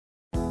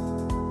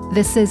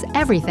This is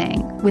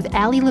Everything with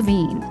Allie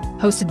Levine,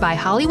 hosted by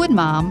Hollywood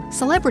mom,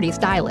 celebrity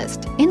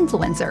stylist,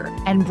 influencer,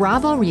 and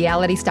Bravo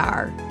reality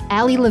star,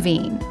 Allie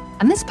Levine.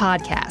 On this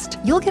podcast,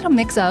 you'll get a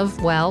mix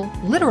of, well,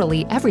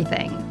 literally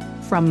everything.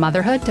 From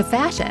motherhood to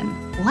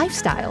fashion,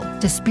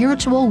 lifestyle to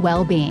spiritual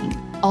well-being,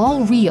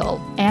 all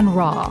real and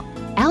raw.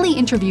 Allie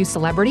interviews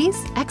celebrities,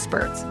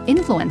 experts,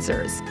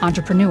 influencers,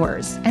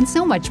 entrepreneurs, and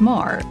so much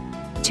more.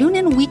 Tune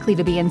in weekly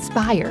to be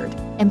inspired,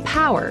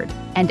 empowered,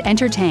 and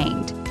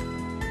entertained.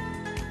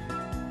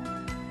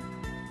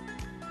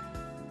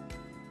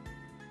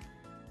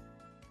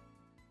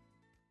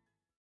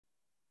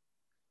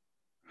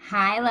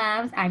 Hi,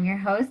 loves. I'm your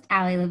host,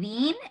 Allie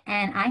Levine,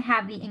 and I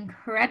have the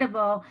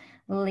incredible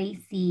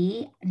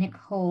Lacey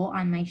Nicole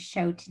on my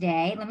show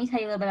today. Let me tell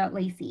you a little bit about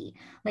Lacey.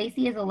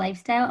 Lacey is a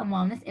lifestyle and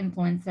wellness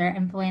influencer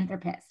and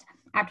philanthropist.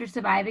 After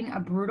surviving a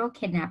brutal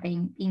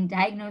kidnapping, being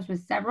diagnosed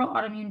with several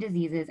autoimmune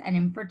diseases, and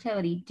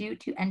infertility due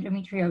to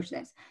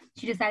endometriosis,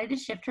 she decided to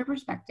shift her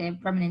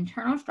perspective from an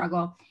internal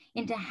struggle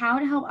into how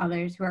to help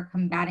others who are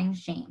combating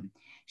shame.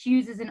 She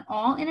uses an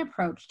all-in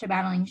approach to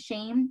battling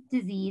shame,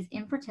 disease,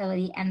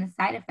 infertility, and the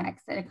side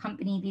effects that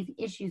accompany these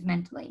issues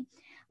mentally.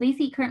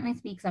 Lacey currently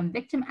speaks on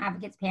victim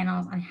advocates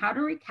panels on how to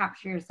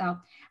recapture yourself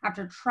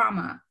after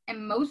trauma,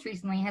 and most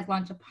recently has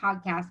launched a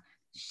podcast,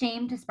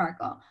 Shame to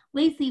Sparkle.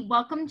 Lacey,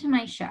 welcome to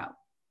my show.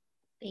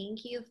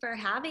 Thank you for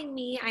having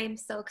me. I am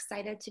so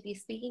excited to be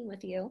speaking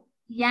with you.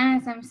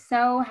 Yes, I'm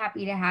so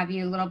happy to have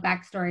you. A little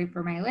backstory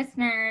for my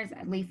listeners.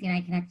 Lacey and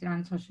I connected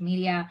on social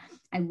media.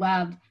 I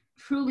loved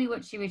truly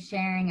what she was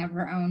sharing of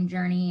her own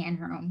journey and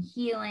her own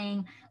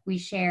healing. We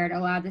shared a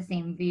lot of the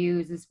same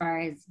views as far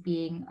as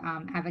being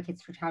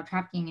advocates for child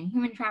trafficking and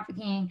human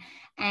trafficking,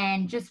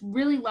 and just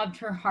really loved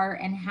her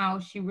heart and how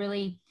she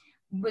really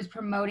was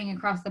promoting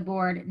across the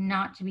board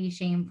not to be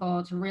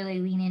shameful, to really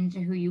lean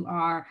into who you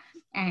are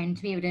and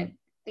to be able to,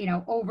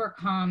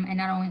 overcome, and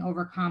not only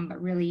overcome,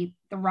 but really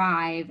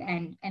thrive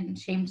and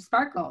shame to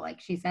sparkle, like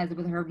she says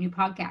with her new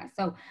podcast.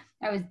 So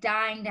I was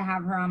dying to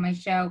have her on my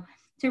show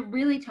to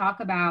really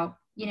talk about,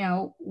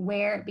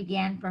 where it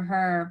began for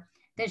her,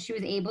 that she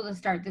was able to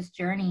start this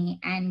journey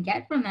and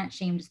get from that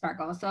shame to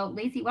sparkle. So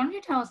Lacey, why don't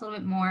you tell us a little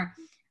bit more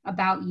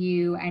about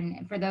you,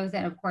 and for those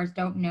that of course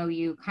don't know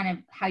you, kind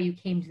of how you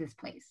came to this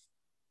place?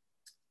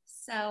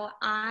 So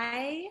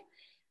I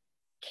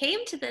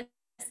came to this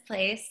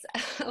place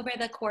over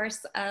the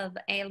course of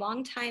a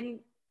long time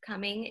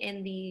coming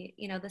in the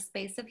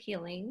space of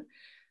healing.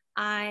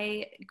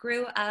 I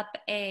grew up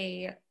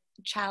a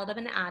child of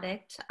an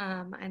addict.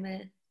 I'm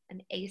an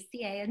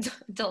ACA,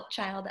 adult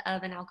child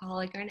of an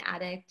alcoholic or an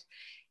addict,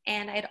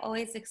 and I'd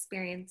always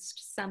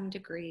experienced some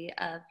degree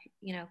of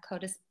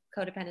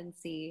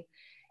codependency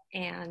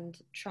and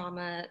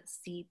trauma,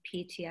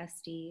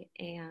 PTSD,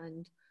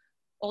 and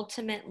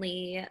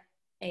ultimately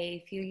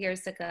a few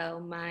years ago,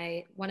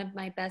 one of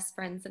my best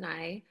friends and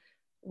I,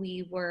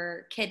 we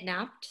were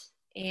kidnapped,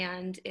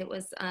 and it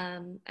was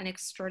an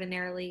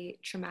extraordinarily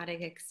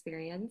traumatic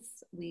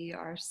experience. We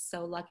are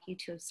so lucky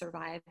to have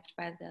survived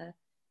by the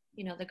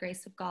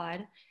grace of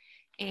God.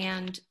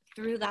 And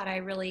through that, I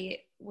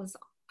really was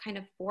kind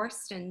of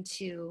forced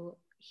into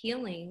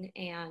healing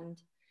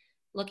and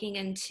looking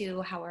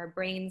into how our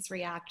brains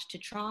react to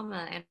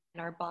trauma and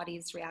our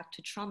bodies react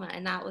to trauma.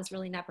 And that was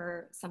really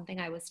never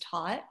something I was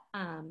taught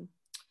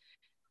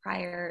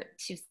prior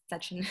to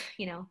such an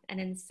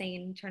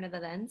insane turn of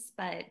events.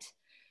 But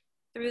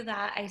through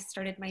that, I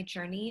started my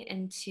journey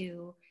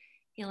into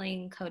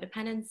healing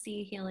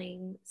codependency,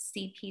 healing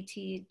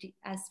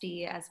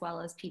CPTSD, as well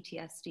as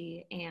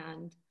PTSD,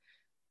 and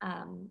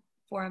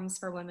forums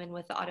for women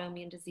with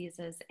autoimmune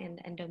diseases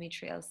and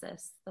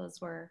endometriosis.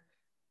 Those were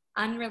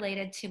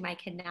unrelated to my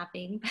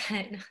kidnapping,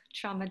 but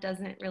trauma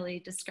doesn't really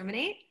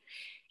discriminate.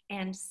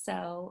 And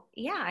so,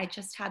 I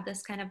just had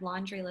this kind of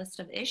laundry list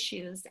of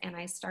issues, and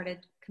I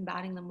started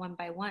combating them one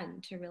by one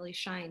to really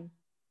shine.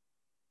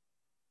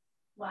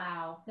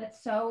 Wow,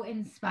 that's so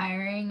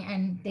inspiring,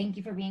 and thank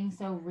you for being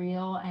so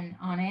real and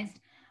honest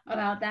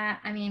about that.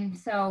 I mean,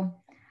 so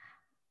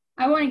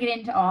I want to get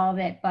into all of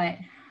it, but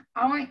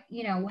I want,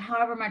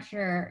 however much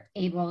you're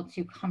able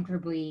to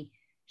comfortably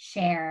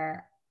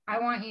share, I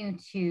want you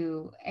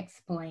to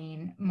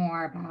explain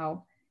more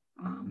about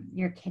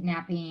your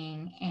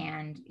kidnapping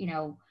and,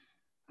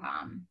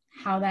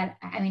 how that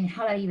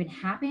even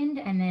happened,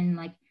 and then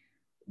like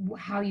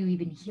how you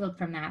even healed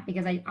from that,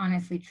 because I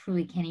honestly,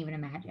 truly can't even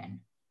imagine.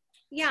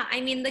 Yeah,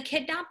 I mean, the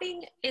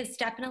kidnapping is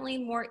definitely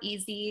more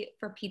easy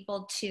for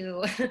people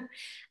to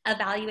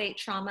evaluate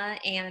trauma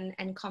and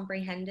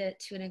comprehend it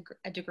to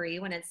a degree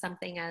when it's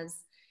something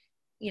as,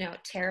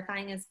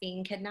 terrifying as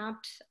being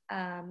kidnapped.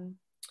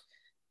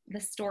 The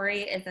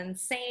story is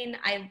insane.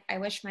 I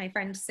wish my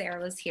friend Sarah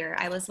was here.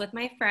 I was with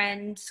my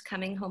friend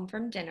coming home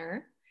from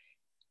dinner,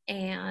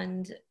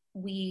 and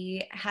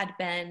we had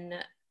been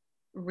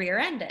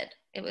rear-ended.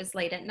 It was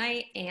late at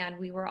night, and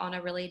we were on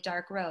a really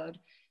dark road.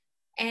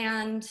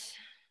 And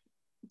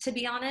to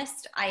be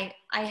honest, I'm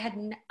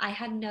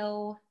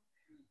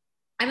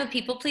a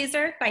people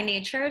pleaser by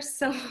nature.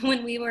 So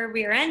when we were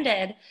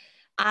rear-ended,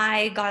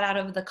 I got out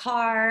of the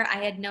car.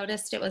 I had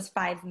noticed it was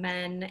 5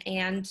 men,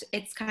 and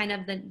it's kind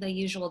of the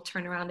usual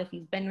turnaround if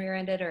you've been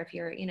rear-ended or if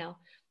you're,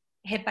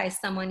 hit by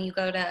someone, you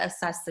go to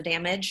assess the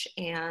damage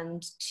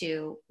and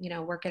to,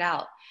 work it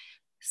out.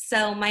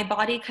 So my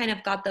body kind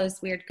of got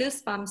those weird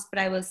goosebumps, but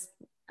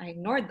I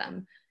ignored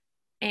them.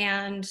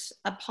 And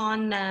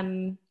upon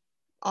them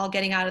all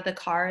getting out of the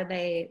car,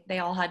 they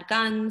all had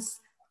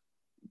guns.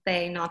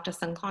 They knocked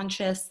us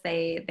unconscious.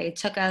 They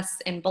took us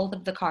in both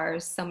of the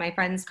cars, so my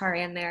friend's car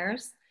and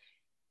theirs.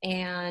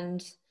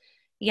 And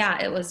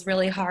yeah, it was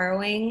really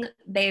harrowing.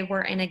 They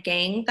were in a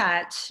gang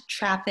that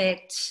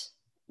trafficked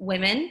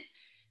women,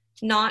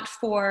 not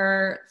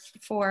for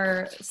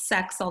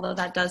sex, although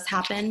that does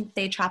happen.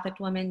 They trafficked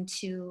women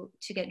to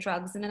get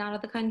drugs in and out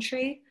of the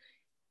country.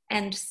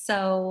 And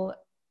so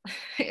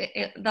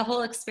the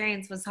whole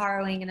experience was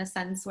harrowing in a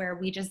sense where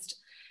we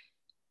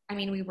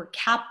were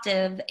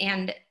captive,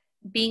 and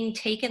being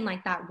taken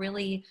like that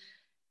really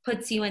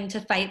puts you into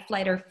fight,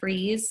 flight, or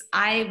freeze.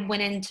 I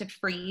went into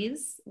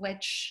freeze,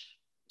 which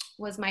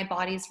was my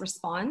body's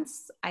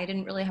response. I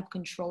didn't really have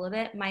control of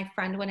it. My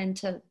friend went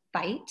into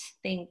fight,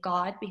 thank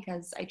God,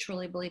 because I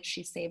truly believe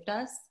she saved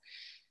us.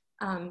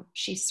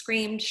 She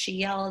screamed, she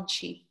yelled,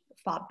 she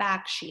fought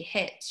back, she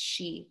hit,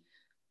 she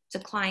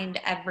declined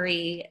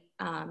every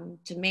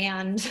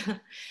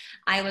demand.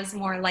 I was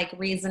more like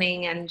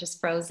reasoning and just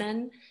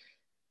frozen,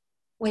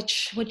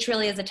 which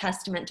really is a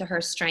testament to her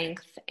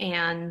strength.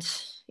 And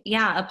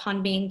yeah,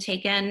 upon being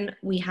taken,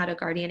 we had a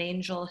guardian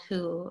angel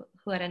who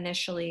had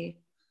initially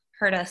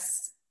heard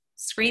us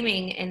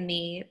screaming in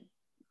the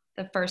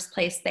first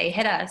place they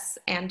hit us.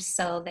 And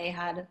so they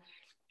had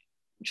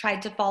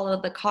tried to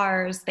follow the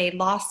cars. They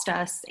lost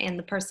us, and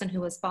the person who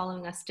was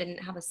following us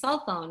didn't have a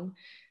cell phone.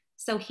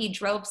 So he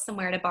drove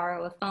somewhere to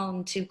borrow a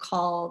phone to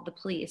call the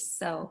police.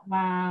 So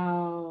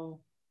wow.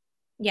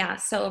 Yeah,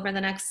 so over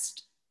the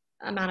next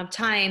amount of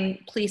time,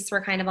 police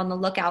were kind of on the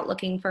lookout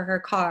looking for her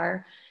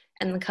car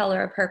and the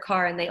color of her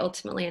car, and they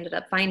ultimately ended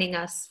up finding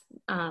us,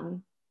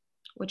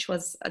 which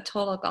was a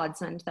total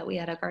godsend that we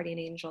had a guardian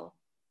angel.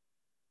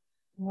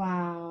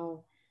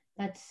 Wow.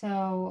 That's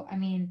so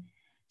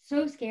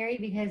scary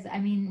because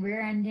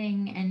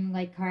rear-ending and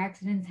like car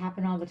accidents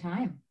happen all the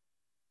time.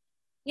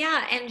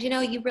 Yeah, and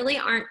you really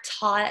aren't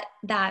taught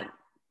that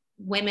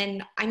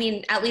women,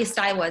 at least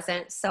I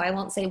wasn't, so I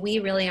won't say we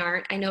really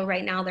aren't. I know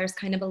right now there's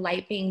kind of a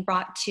light being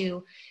brought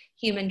to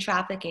human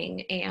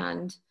trafficking,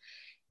 and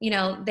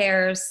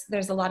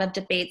there's a lot of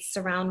debates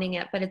surrounding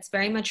it, but it's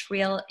very much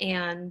real,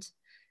 and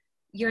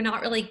you're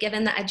not really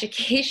given the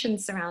education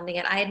surrounding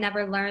it. I had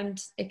never learned,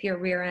 if you're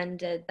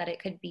rear-ended, that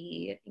it could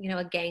be,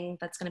 a gang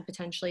that's going to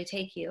potentially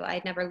take you. I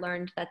had never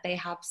learned that they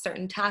have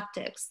certain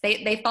tactics.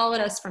 They followed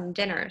us from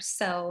dinner,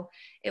 so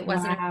it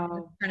wasn't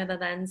a turn of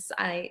events.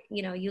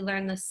 You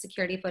learn the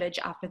security footage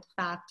after the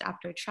fact,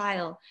 after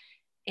trial,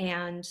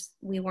 and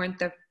we weren't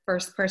the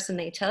first person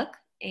they took.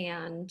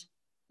 And,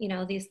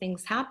 these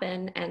things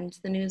happen, and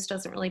the news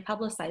doesn't really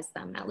publicize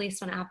them, at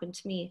least when it happened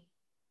to me.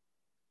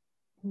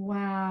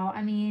 Wow.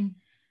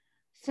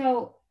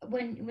 So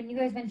when you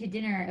guys went to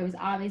dinner, it was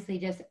obviously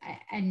just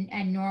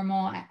a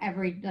normal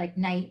every like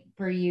night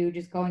for you,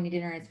 just going to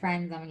dinner as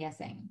friends, I'm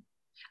guessing.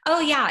 Oh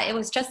yeah, it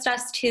was just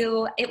us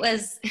two. It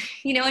was,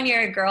 when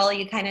you're a girl,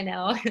 you kind of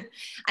know.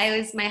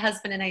 My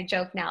husband and I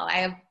joke now, I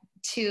have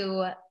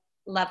two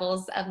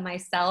levels of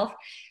myself.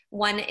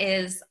 One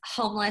is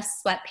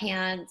homeless,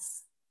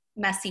 sweatpants,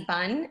 messy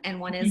bun,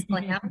 and one is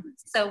glam.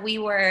 So we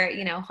were,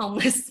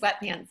 homeless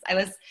sweatpants. I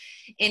was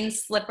in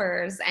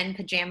slippers and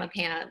pajama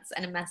pants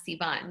and a messy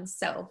bun.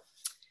 So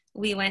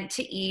we went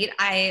to eat.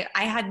 I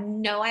had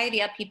no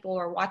idea people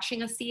were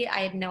watching us eat. I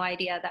had no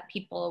idea that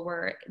people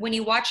were, when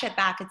you watch it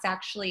back, it's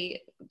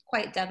actually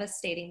quite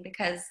devastating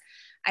because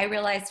I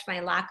realized my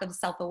lack of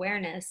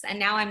self-awareness. And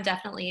now I'm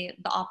definitely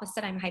the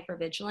opposite. I'm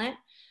hypervigilant.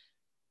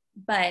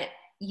 But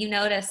you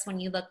notice when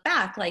you look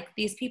back, like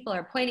these people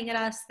are pointing at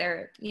us.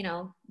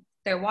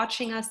 They're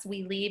watching us.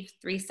 We leave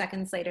 3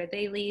 seconds later,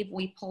 they leave,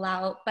 we pull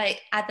out. But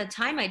at the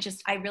time,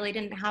 I really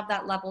didn't have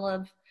that level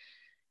of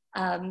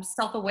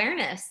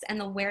self-awareness and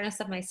the awareness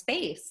of my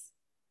space.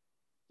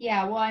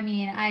 Yeah. Well,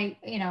 I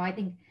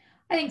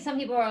think some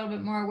people are a little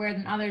bit more aware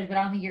than others, but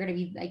I don't think you're going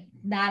to be like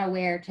that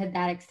aware to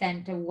that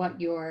extent of what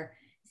you're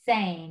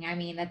saying.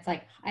 That's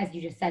like, as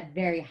you just said,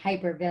 very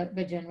hyper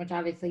vigilant, which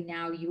obviously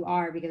now you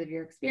are because of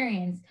your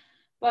experience.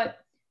 But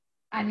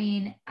I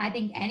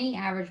think any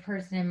average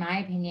person, in my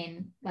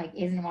opinion, like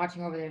isn't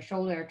watching over their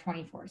shoulder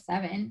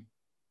 24/7.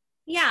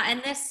 Yeah.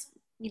 And this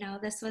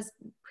was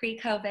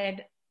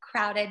pre-COVID,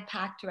 crowded,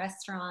 packed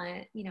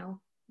restaurant,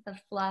 the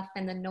fluff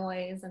and the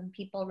noise and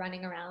people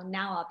running around.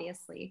 Now,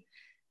 obviously,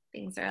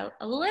 things are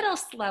a little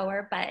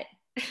slower, but.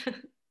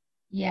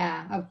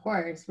 Yeah, of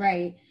course.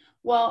 Right.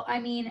 Well,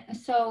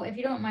 so if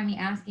you don't mind me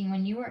asking,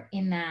 when you were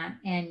in that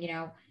and,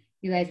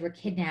 you guys were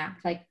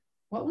kidnapped, like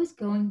what was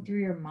going through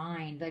your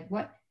mind?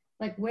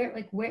 Where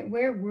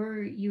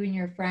were you and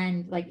your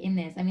friend like in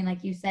this?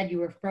 Like you said, you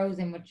were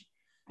frozen, which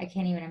I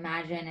can't even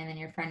imagine. And then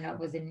your friend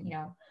was in,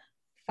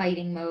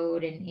 fighting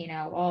mode and,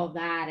 all of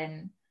that.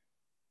 And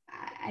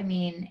I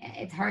mean,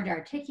 it's hard to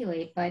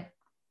articulate, but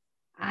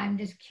I'm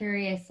just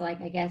curious,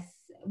 like, I guess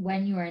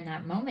when you were in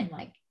that moment,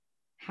 like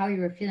how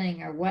you were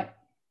feeling or what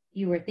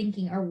you were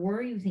thinking, or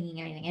were you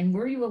thinking anything? And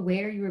were you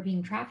aware you were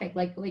being trafficked?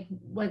 Like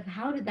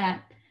how did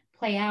that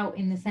play out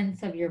in the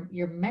sense of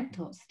your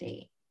mental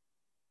state?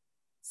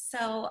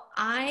 So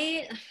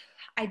I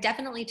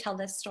definitely tell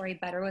this story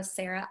better with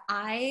Sarah.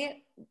 I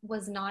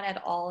was not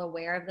at all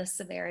aware of the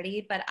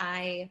severity, but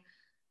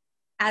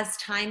as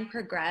time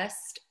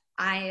progressed,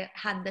 I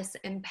had this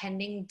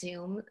impending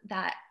doom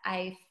that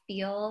I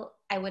feel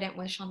I wouldn't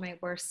wish on my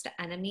worst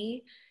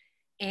enemy.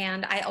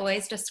 And I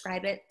always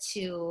describe it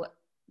to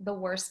the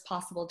worst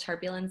possible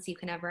turbulence you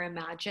can ever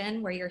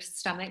imagine, where your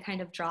stomach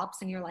kind of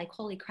drops and you're like,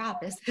 holy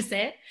crap, is this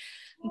it?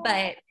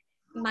 But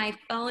my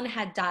phone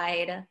had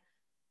died.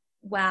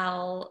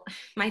 Well,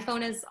 my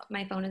phone is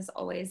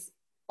always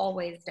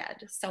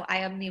dead. So I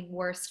have the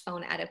worst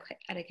phone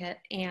etiquette,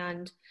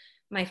 and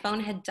my phone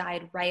had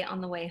died right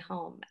on the way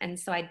home. And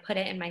so I'd put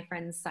it in my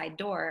friend's side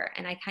door,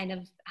 and I kind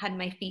of had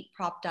my feet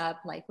propped up,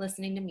 like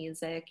listening to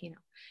music.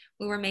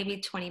 We were maybe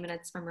 20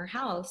 minutes from her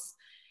house.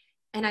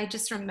 And I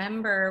just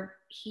remember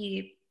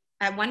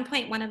at one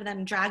point, one of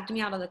them dragged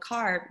me out of the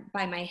car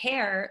by my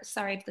hair.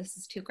 Sorry if this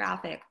is too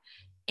graphic.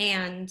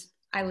 And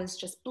I was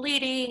just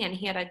bleeding, and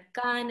he had a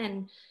gun,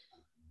 and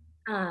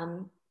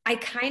I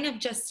kind of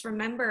just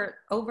remember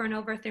over and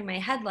over through my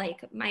head,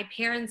 like, my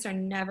parents are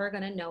never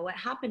going to know what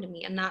happened to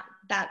me. And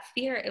that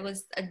fear, it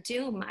was a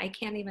doom I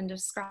can't even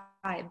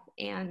describe.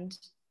 And,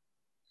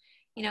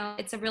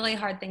 it's a really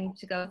hard thing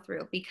to go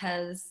through,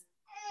 because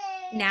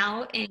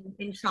now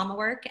in trauma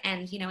work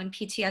and, in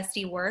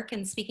PTSD work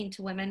and speaking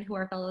to women who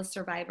are fellow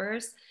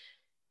survivors,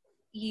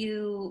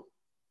 you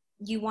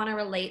want to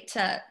relate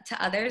to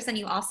others, and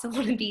you also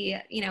want to be,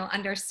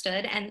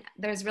 understood. And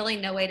there's really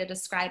no way to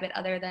describe it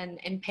other than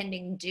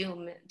impending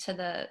doom to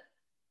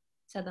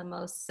the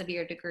most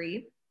severe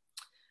degree.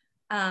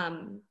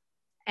 And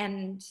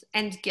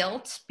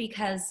guilt,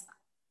 because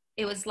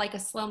it was like a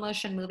slow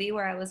motion movie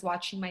where I was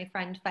watching my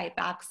friend fight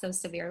back so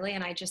severely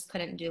and I just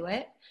couldn't do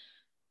it.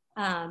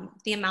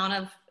 The amount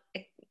of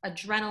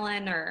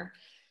adrenaline or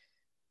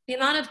the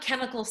amount of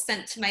chemicals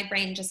sent to my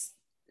brain just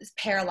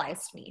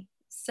paralyzed me.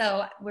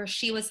 So where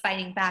she was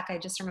fighting back, I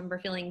just remember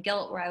feeling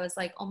guilt, where I was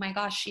like, oh my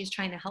gosh, she's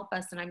trying to help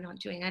us and I'm not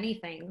doing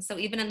anything. So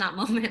even in that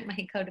moment,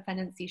 my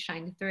codependency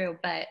shined through,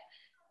 but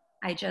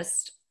I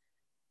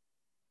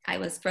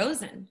was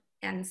frozen.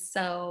 And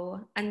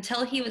so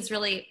until he was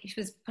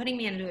putting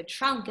me into a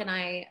trunk, and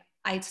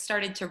I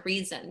started to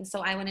reason. So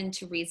I went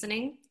into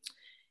reasoning.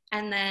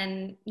 And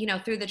then,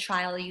 through the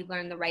trial, you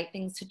learn the right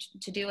things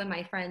to do. And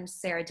my friend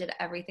Sarah did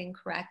everything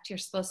correct. You're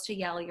supposed to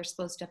yell, you're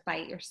supposed to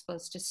fight, you're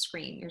supposed to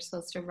scream, you're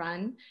supposed to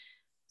run.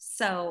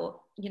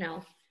 So,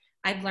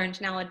 I've learned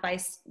now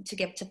advice to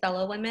give to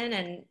fellow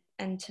women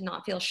and to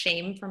not feel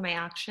shame for my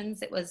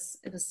actions. It was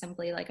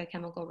simply like a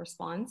chemical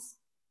response.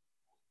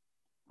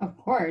 Of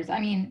course.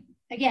 I mean,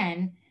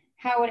 again,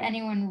 how would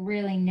anyone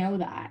really know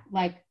that?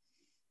 Like,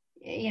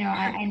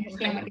 I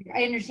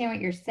understand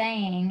what you're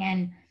saying,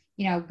 and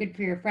good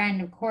for your friend,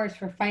 of course,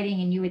 for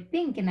fighting. And you would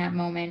think in that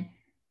moment,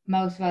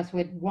 most of us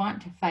would want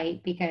to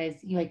fight because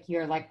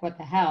you're like, what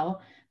the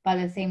hell? But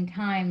at the same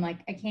time, like,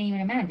 I can't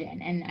even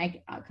imagine. And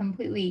I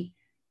completely,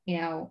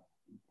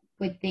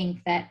 would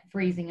think that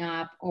freezing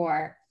up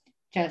or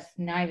just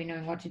not even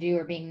knowing what to do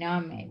or being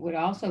numb, it would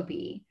also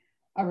be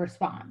a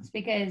response,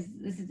 because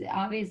this is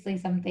obviously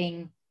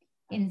something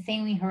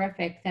insanely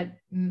horrific that,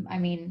 I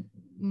mean,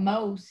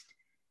 most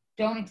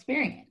don't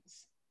experience.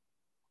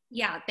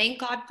 Yeah, thank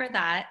God for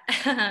that.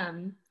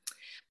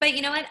 But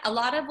you know what? A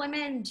lot of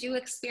women do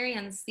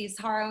experience these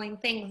harrowing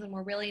things, and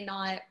we're really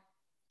not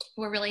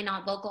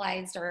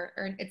vocalized, or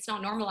it's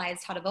not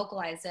normalized how to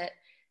vocalize it.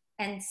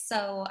 And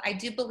so I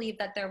do believe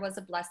that there was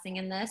a blessing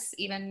in this,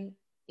 even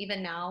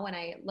now when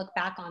I look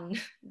back on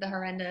the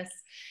horrendous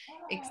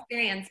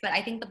experience. But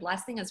I think the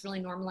blessing is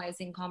really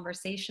normalizing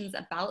conversations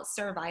about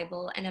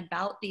survival and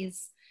about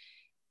these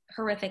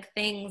horrific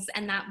things,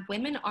 and that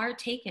women are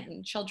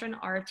taken, children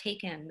are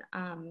taken,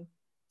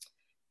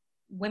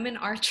 women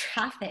are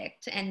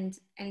trafficked, and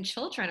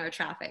children are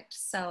trafficked.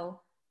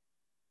 So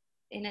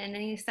in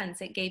any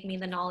sense, it gave me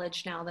the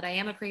knowledge now that I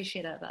am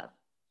appreciative of.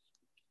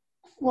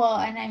 Well,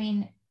 and I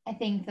mean, I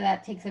think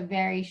that takes a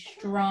very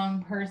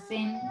strong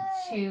person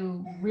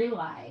to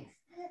realize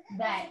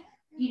that,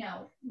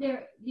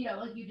 there,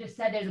 like you just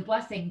said, there's a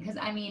blessing. Because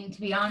I mean,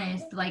 to be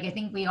honest, like, I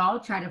think we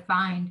all try to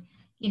find,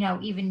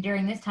 even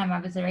during this time,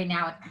 obviously right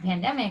now with the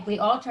pandemic, we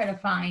all try to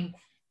find,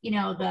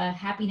 the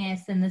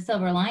happiness and the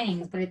silver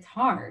linings, but it's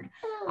hard.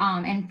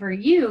 And for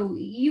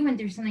you went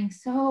through something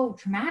so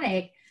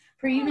traumatic.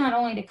 For you not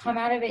only to come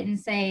out of it and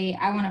say,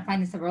 I want to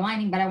find the silver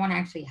lining, but I want to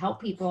actually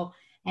help people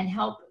and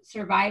help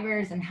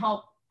survivors and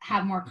help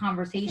have more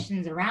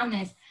conversations around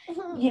this.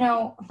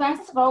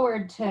 Fast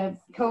forward to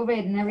COVID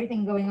and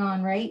everything going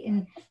on, right?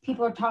 And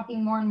people are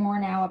talking more and more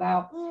now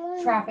about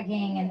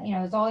trafficking, and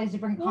there's all these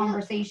different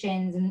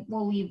conversations, and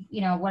we'll leave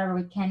whatever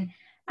we can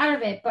out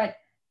of it. But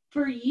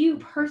for you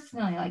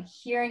personally, like,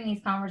 hearing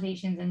these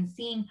conversations and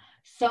seeing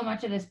so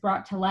much of this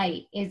brought to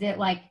light? Is it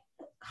like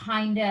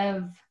kind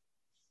of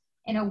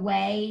in a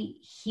way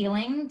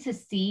healing to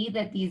see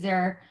that these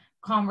are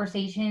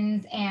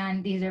conversations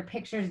and these are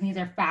pictures and these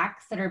are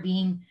facts that are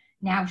being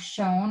now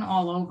shown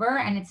all over,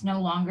 and it's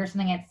no longer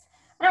something that's,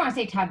 I don't want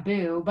to say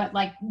taboo, but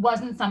like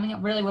wasn't something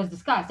that really was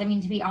discussed? I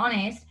mean, to be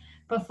honest,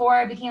 before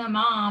I became a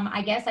mom,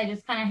 I guess I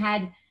just kind of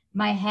had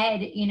my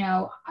head, you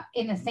know,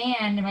 in the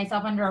sand and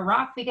myself under a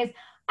rock, because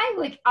I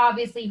like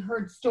obviously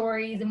heard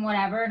stories and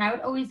whatever, and I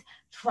would always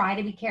try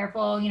to be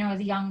careful, you know, as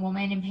a young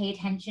woman and pay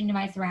attention to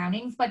my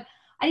surroundings, but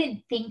I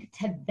didn't think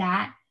to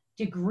that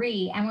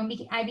degree. And when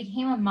I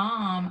became a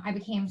mom, I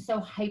became so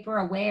hyper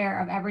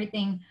aware of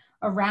everything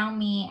around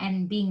me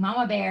and being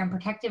mama bear and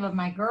protective of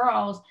my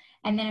girls.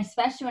 And then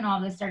especially when all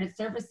this started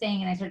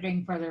surfacing and I started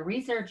doing further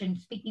research and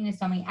speaking to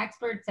so many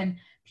experts and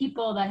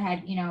people that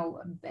had, you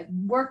know,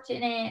 worked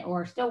in it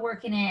or still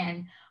work in it,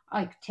 and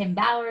like Tim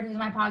Ballard, who's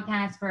my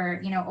podcast for,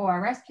 you know,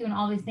 OR Rescue and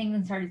all these things,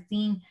 and started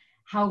seeing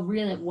how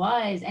real it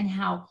was and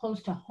how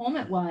close to home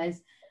it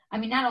was. I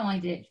mean, not only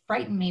did it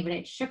frighten me, but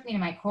it shook me to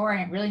my core,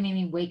 and it really made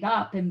me wake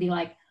up and be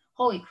like,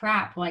 holy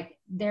crap, like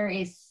there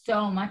is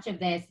so much of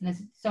this and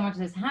there's so much of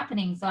this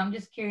happening. So I'm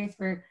just curious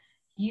for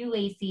you,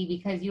 Lacey,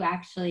 because you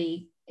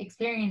actually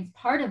experienced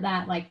part of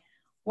that. Like,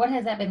 what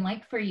has that been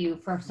like for you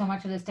for so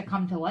much of this to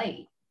come to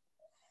light?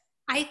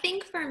 I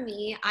think for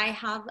me, I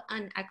have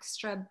an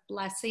extra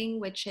blessing,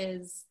 which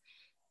is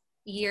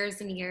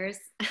years and years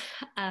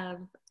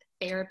of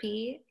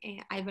therapy.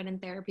 I've been in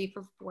therapy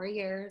for 4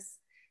 years.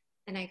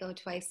 And I go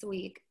twice a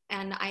week.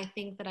 And I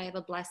think that I have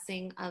a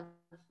blessing of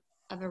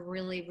a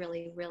really,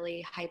 really,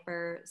 really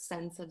hyper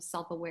sense of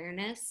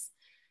self-awareness.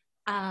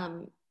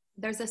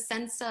 There's a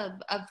sense of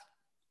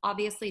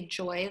obviously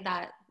joy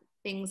that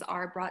things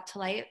are brought to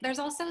light. There's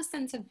also a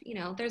sense of, you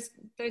know,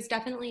 there's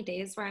definitely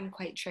days where I'm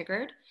quite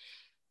triggered,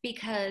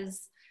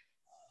 because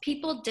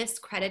people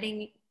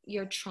discrediting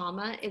your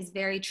trauma is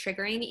very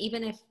triggering,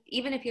 even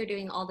if you're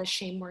doing all the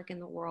shame work in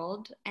the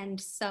world. And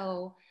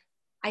so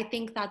I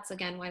think that's,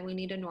 again, why we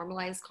need to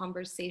normalize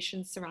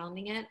conversations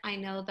surrounding it. I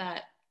know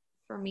that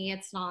for me,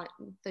 it's not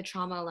the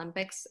trauma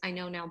Olympics. I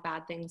know now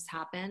bad things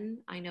happen.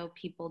 I know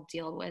people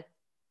deal with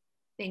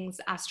things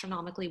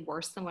astronomically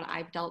worse than what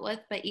I've dealt with,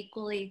 but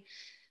equally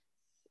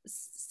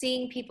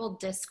seeing people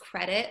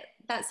discredit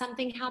that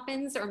something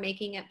happens or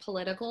making it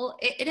political,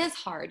 it is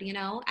hard, you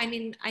know? I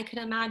mean, I could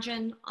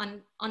imagine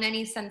on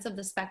any sense of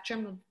the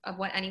spectrum of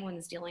what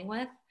anyone's dealing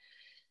with,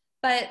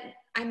 but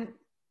I'm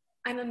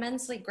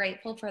immensely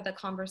grateful for the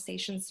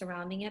conversation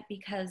surrounding it,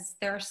 because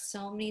there are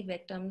so many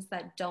victims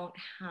that don't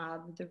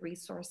have the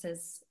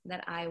resources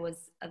that I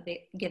was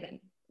given,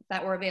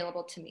 that were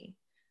available to me.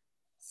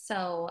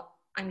 So,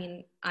 I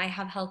mean, I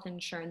have health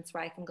insurance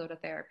where I can go to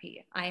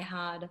therapy. I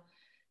had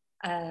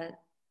a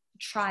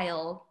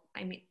trial.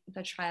 I mean,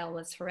 the trial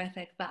was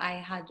horrific, but I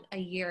had a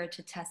year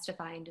to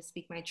testify and to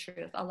speak my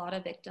truth. A lot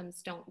of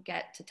victims don't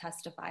get to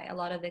testify. A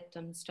lot of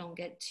victims don't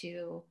get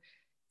to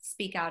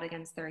speak out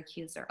against their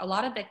accuser. A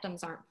lot of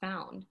victims aren't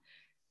found.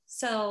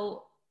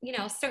 So, you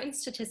know, certain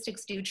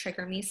statistics do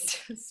trigger me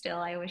still.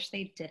 I wish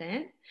they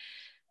didn't.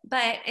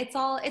 But it's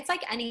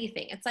like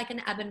anything. It's like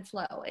an ebb and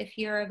flow. If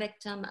you're a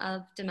victim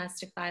of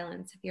domestic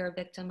violence, if you're a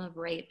victim of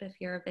rape, if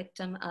you're a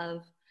victim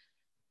of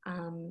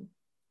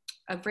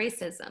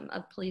racism,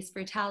 of police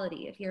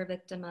brutality, if you're a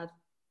victim of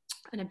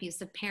an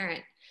abusive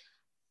parent,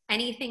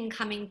 anything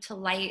coming to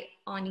light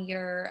on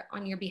your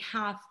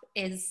behalf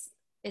is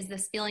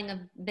this feeling of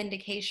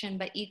vindication.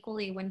 But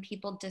equally, when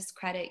people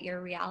discredit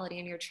your reality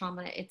and your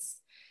trauma,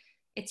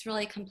 it's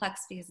really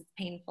complex because it's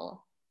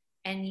painful.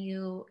 And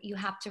you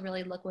have to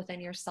really look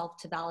within yourself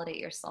to validate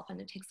yourself.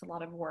 And it takes a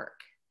lot of work.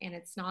 And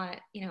it's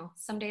not, you know,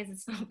 some days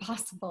it's not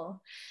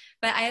possible.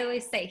 But I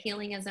always say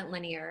healing isn't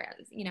linear.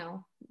 You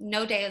know,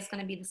 no day is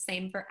going to be the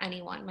same for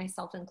anyone,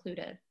 myself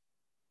included.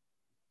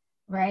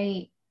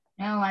 Right.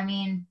 No, I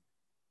mean,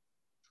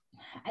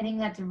 I think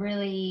that's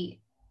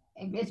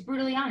it's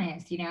brutally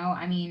honest, you know?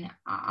 I mean,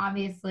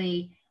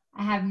 obviously,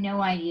 I have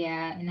no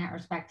idea in that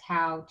respect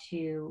how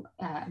to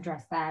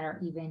address that or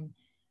even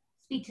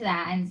speak to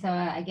that. And so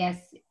I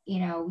guess, you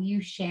know,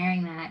 you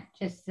sharing that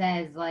just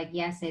says like,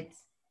 yes,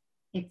 it's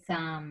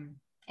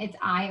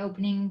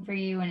eye-opening for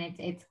you, and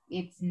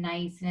it's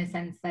nice in a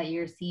sense that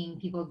you're seeing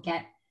people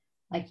get,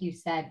 like you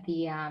said,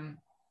 the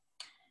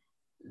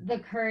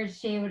courage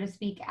to be able to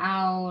speak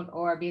out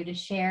or be able to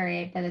share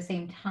it. But at the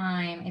same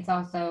time, it's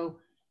also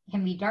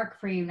can be dark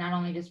for you, not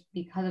only just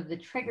because of the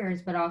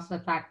triggers, but also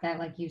the fact that,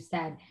 like you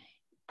said,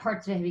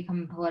 parts of it have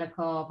become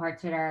political,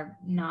 parts of it are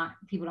not,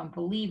 people don't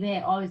believe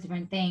it, all these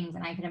different things.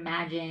 And I can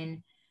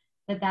imagine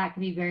that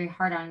could be very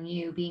hard on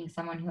you, being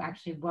someone who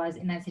actually was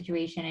in that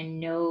situation and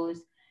knows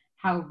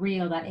how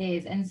real that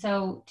is. And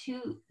so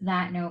to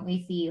that note,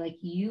 Lacey, like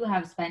you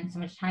have spent so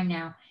much time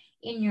now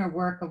in your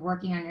work of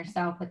working on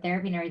yourself with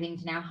therapy and everything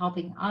to now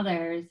helping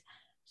others.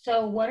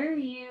 So what are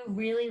you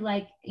really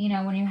like, you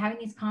know, when you're having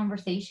these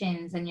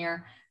conversations and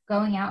you're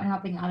going out and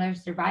helping other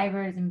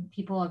survivors and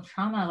people of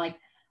trauma, like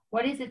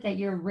what is it that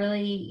you're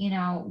really, you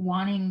know,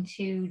 wanting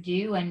to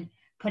do and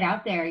put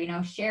out there, you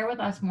know, share with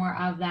us more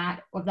of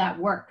that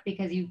work,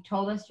 because you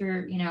told us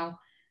your, you know,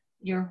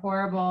 your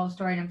horrible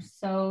story. And I'm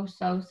so,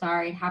 so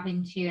sorry it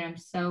happened to you. And I'm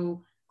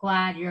so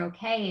glad you're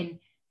okay. And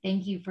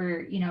thank you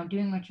for, you know,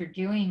 doing what you're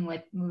doing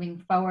with moving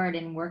forward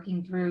and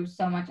working through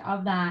so much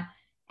of that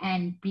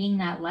and being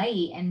that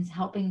light and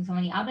helping so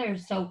many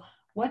others. So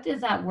what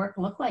does that work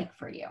look like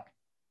for you?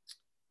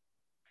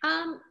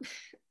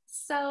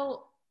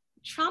 So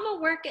trauma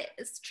work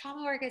is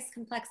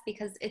complex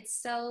because it's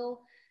so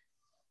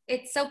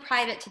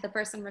private to the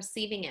person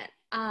receiving it.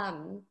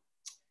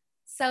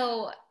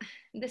 So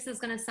this is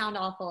going to sound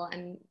awful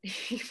and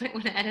you might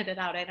want to edit it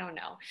out. I don't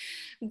know.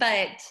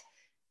 But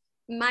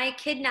my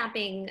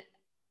kidnapping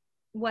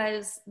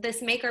was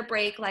this make or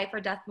break, life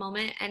or death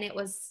moment. And it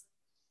was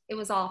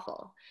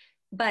awful.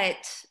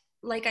 But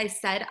like I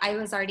said, I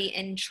was already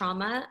in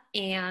trauma,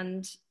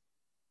 and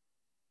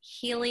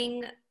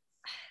healing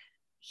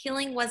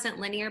wasn't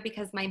linear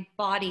because my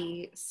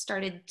body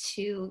started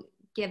to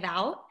give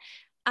out.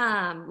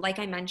 Like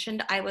I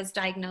mentioned, I was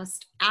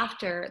diagnosed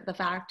after the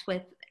fact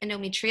with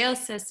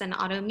endometriosis and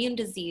autoimmune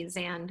disease.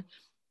 And,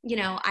 you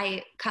know,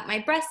 I cut my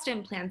breast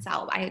implants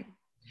out. I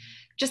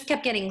just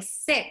kept getting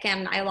sick,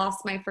 and I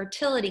lost my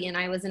fertility, and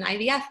I was in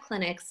IVF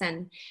clinics.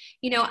 And,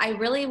 you know, I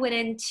really went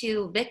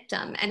into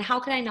victim, and how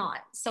could I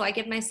not? So I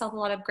give myself a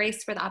lot of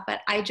grace for that,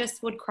 but I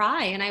just would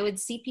cry, and I would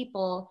see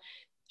people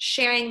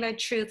sharing their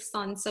truths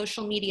on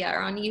social media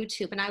or on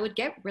YouTube, and I would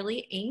get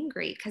really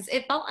angry because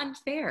it felt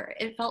unfair.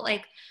 It felt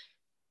like,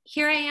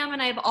 here I am,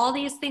 and I have all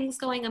these things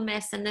going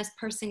amiss, and this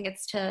person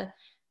gets to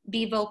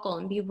be vocal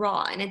and be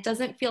raw, and it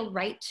doesn't feel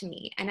right to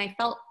me. And I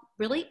felt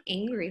really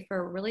angry for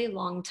a really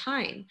long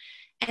time.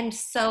 And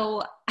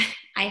so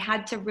I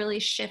had to really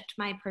shift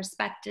my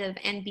perspective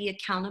and be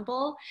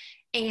accountable.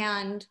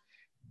 And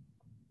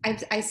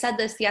I said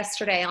this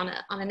yesterday on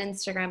an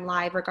Instagram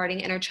live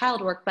regarding inner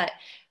child work, but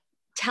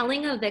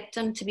telling a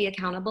victim to be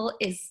accountable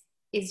is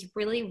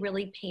really,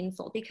 really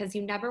painful, because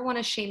you never want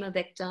to shame a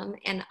victim.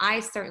 And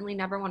I certainly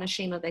never want to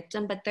shame a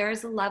victim, but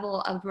there's a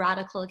level of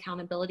radical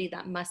accountability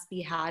that must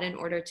be had in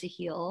order to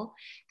heal.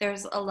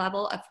 There's a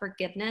level of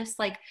forgiveness.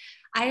 Like,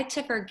 I had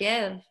to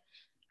forgive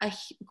a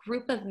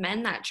group of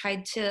men that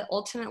tried to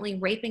ultimately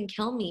rape and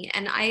kill me.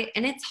 And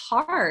it's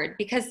hard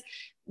because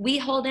we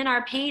hold in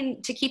our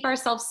pain to keep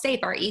ourselves safe.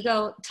 Our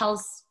ego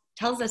tells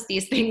us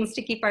these things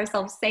to keep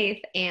ourselves safe.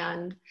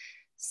 And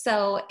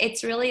so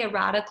it's really a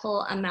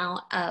radical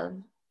amount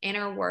of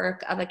inner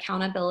work, of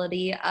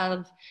accountability,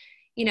 of,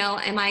 you know,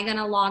 am I going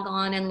to log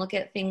on and look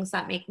at things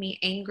that make me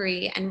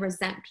angry and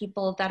resent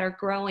people that are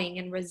growing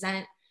and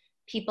resent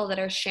people that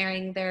are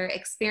sharing their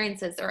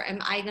experiences? Or am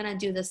I going to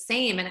do the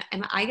same? And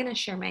am I going to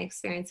share my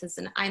experiences?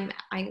 And I'm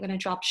going to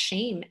drop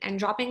shame. And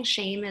dropping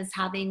shame is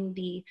having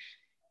the,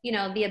 you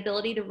know, the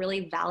ability to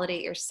really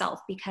validate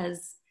yourself,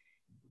 because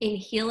in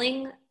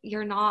healing,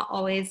 you're not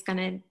always going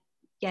to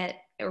get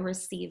or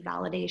receive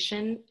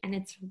validation. And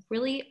it's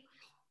really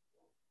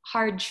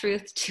hard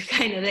truth to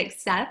kind of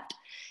accept.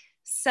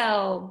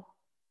 So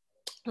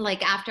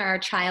like after our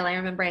trial, I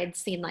remember I had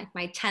seen like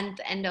my 10th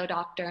endo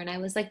doctor, and I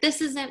was like,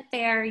 this isn't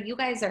fair. You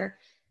guys are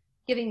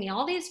giving me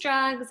all these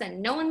drugs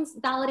and no one's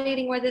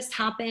validating where this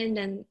happened.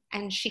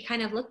 And she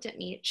kind of looked at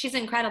me. She's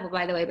incredible,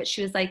 by the way, but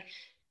she was like,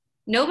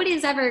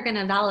 nobody's ever going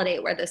to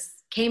validate where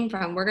this came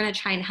from. We're going to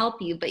try and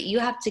help you, but you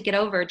have to get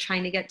over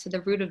trying to get to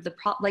the root of the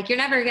problem. Like, you're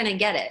never going to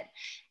get it.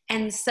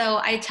 And so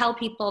I tell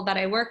people that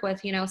I work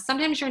with, you know,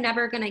 sometimes you're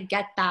never going to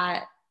get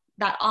that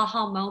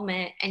aha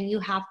moment, and you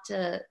have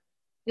to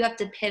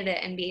pivot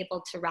and be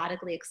able to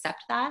radically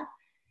accept that.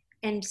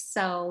 And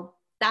so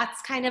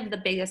that's kind of the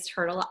biggest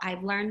hurdle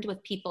I've learned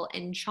with people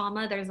in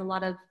trauma. There's a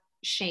lot of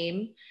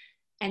shame,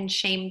 and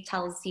shame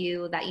tells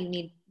you that you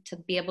need to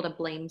be able to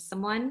blame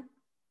someone.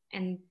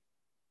 And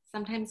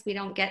sometimes we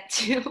don't get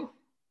to.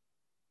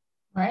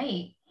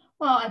 Right.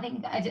 Well, I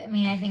think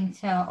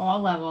to all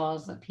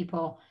levels that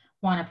people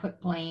want to put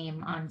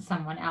blame on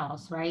someone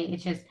else, right?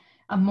 It's just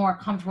a more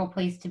comfortable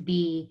place to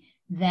be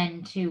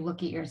than to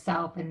look at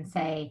yourself and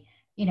say,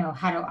 you know,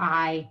 how do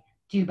I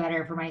do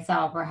better for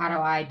myself? Or how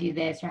do I do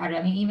this? Or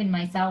even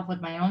myself with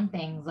my own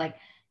things, like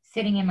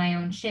sitting in my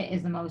own shit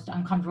is the most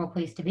uncomfortable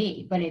place to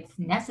be, but it's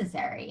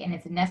necessary. And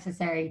it's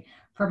necessary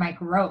for my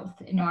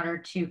growth in order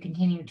to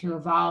continue to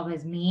evolve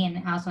as me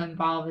and also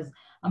evolve as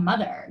a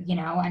mother, you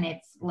know. And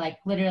it's like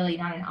literally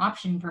not an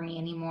option for me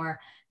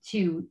anymore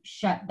to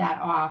shut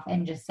that off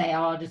and just say,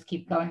 oh, I'll just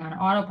keep going on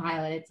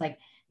autopilot. It's like,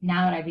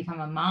 now that I become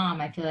a mom,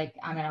 I feel like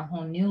I'm at a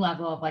whole new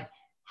level of like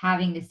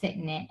having to sit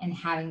in it and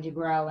having to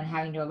grow and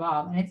having to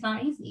evolve. And it's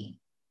not easy.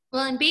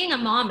 Well, and being a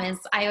mom is,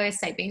 I always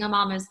say, being a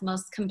mom is the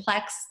most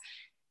complex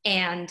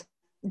and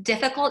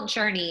difficult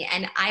journey.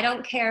 And I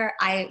don't care.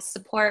 I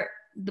support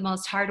the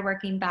most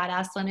hardworking,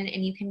 badass women,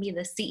 and you can be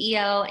the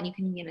CEO, and you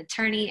can be an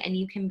attorney, and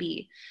you can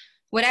be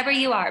whatever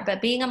you are.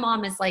 But being a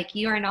mom is like,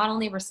 you are not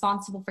only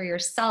responsible for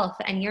yourself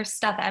and your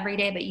stuff every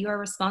day, but you are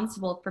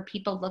responsible for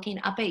people looking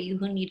up at you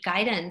who need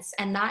guidance.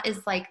 And that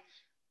is like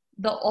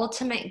the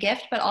ultimate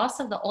gift, but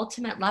also the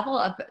ultimate level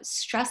of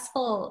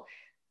stressful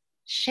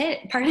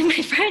shit, pardon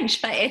my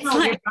French, but it's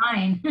You're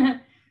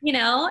fine. you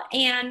know?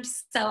 And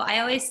so I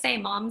always say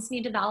moms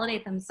need to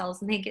validate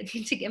themselves, and they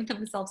need to give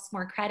themselves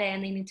more credit,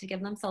 and they need to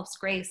give themselves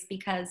grace,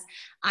 because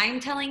I'm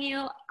telling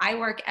you, I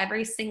work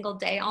every single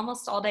day,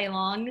 almost all day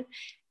long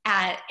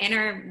at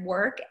inner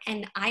work,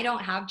 and I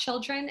don't have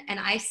children, and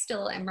I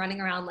still am running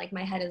around like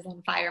my head is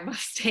on fire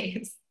most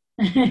days.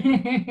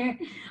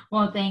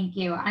 Well, thank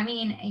you. I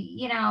mean,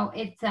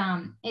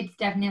 it's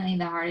definitely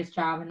the hardest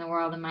job in the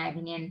world, in my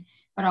opinion,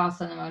 but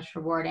also the most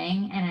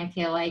rewarding. And I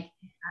feel like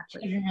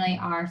children really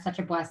are such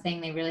a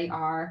blessing. They really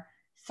are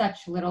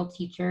such little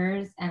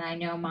teachers. And I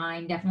know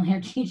mine definitely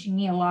are teaching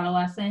me a lot of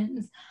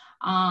lessons.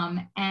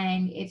 And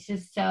it's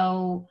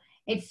so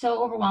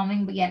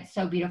overwhelming, but yet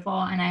so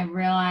beautiful. And I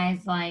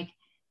realized, like,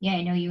 yeah,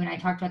 I know you and I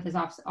talked about this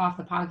off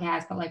the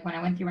podcast, but like when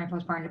I went through my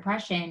postpartum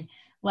depression,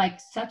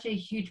 like such a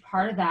huge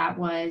part of that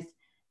was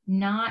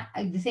not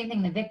the same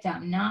thing, the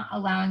victim, not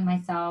allowing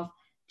myself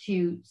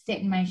to sit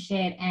in my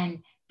shit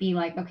and be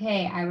like,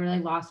 okay, I really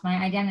lost my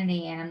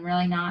identity, and I'm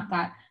really not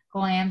that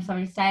glam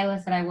celebrity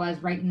stylist that I was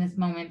right in this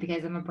moment,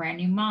 because I'm a brand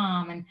new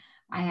mom, and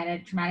I had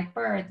a traumatic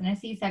birth and a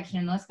C-section,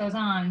 and the list goes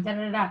on, and da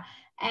da da.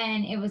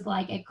 And it was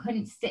like I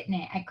couldn't sit in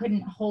it, I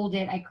couldn't hold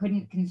it, I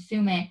couldn't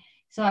consume it.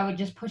 So I would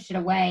just push it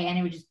away, and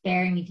it would just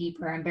bury me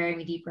deeper and bury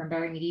me deeper and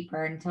bury me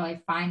deeper, until I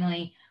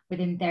finally,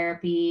 within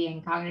therapy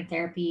and cognitive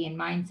therapy and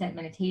mindset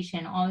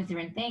meditation, all these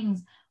different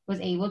things, was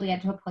able to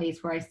get to a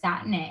place where I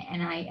sat in it,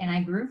 and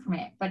I grew from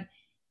it. But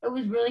it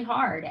was really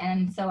hard.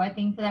 And so I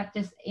think that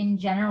just in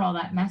general,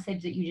 that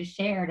message that you just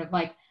shared of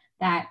like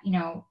that,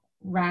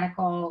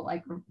 radical,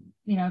 like,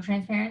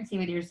 transparency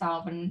with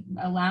yourself and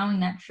allowing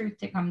that truth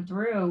to come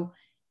through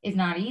is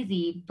not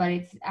easy, but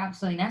it's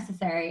absolutely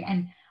necessary.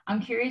 And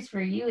I'm curious for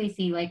you,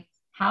 Lacey, like,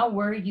 how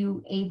were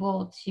you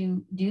able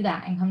to do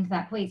that and come to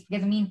that place?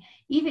 Because I mean,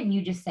 even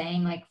you just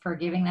saying like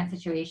forgiving that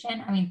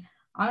situation, I mean,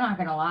 I'm not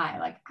going to lie.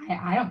 Like,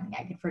 I don't think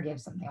I could forgive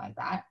something like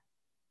that.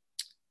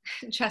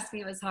 Trust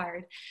me, it was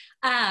hard.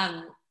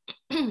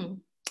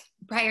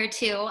 Prior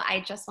to,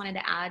 I just wanted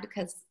to add,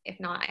 because if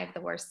not, I have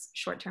the worst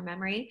short-term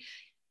memory.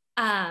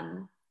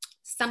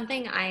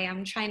 Something I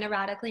am trying to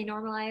radically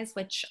normalize,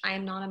 which I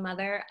am not a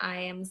mother. I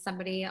am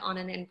somebody on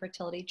an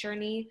infertility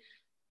journey,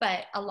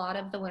 but a lot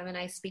of the women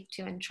I speak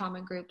to in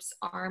trauma groups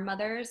are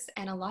mothers,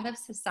 and a lot of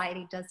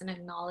society doesn't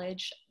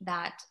acknowledge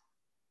that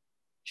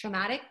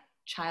traumatic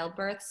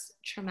childbirths,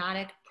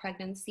 traumatic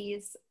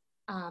pregnancies,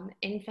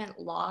 infant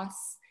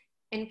loss,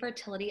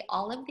 infertility,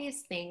 all of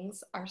these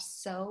things are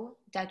so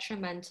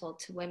detrimental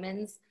to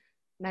women's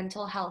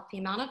mental health. The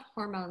amount of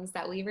hormones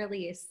that we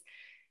release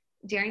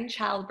during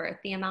childbirth,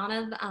 the amount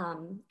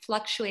of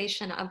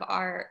fluctuation of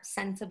our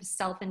sense of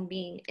self and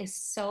being is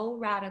so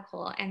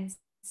radical. And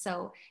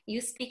so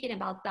you speaking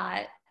about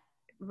that,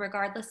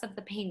 regardless of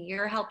the pain,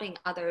 you're helping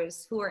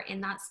others who are in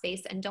that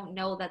space and don't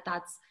know that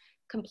that's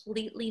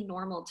completely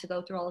normal to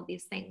go through all of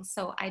these things.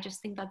 So I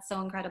just think that's so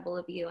incredible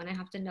of you, and I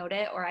have to note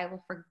it or I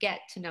will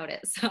forget to note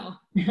it. So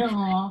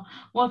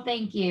well,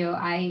 thank you.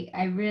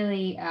 I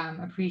really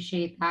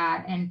appreciate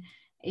that. And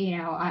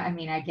I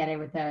mean, I get it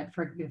with the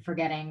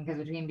forgetting, because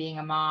between being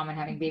a mom and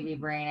having baby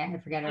brain, I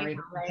forget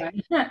everything.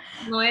 Right?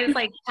 I'm always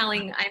like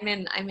telling, I'm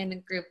in a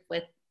group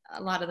with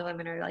a lot of the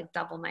women are like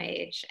double my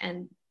age,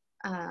 and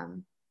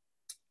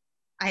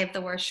I have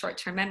the worst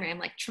short-term memory. I'm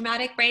like,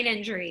 traumatic brain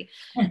injury.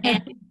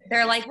 And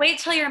they're like, wait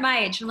till you're my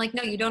age. I'm like,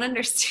 no, you don't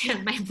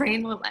understand. My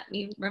brain won't let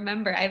me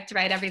remember. I have to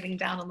write everything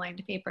down on line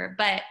to paper.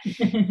 But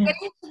getting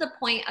to the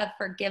point of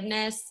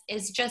forgiveness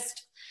is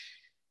just,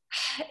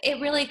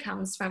 it really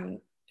comes from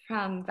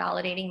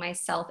validating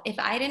myself. If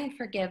I didn't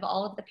forgive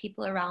all of the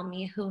people around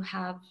me who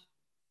have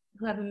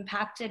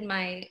impacted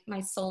my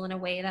soul in a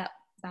way that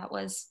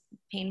was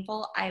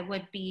painful, I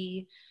would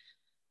be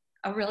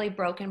a really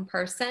broken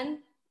person.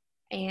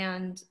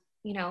 And,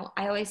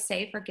 I always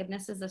say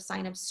forgiveness is a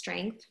sign of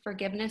strength.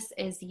 Forgiveness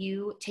is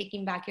you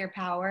taking back your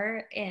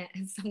power. And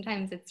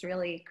sometimes it's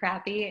really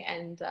crappy,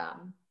 and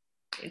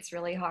it's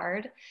really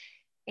hard.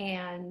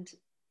 And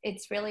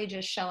it's really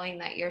just showing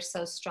that you're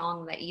so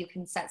strong that you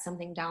can set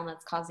something down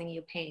that's causing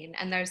you pain.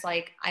 And there's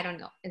like, I don't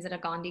know, is it a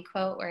Gandhi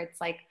quote where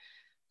it's like,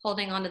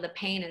 holding onto the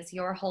pain is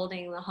you're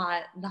holding the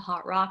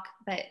hot rock.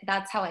 But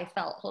that's how I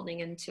felt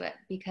holding into it,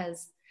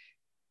 because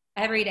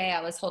every day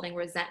I was holding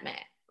resentment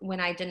when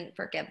I didn't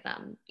forgive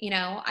them.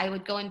 I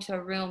would go into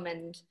a room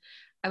and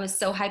I was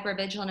so hyper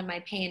vigilant in my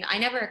pain. I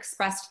never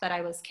expressed that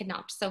I was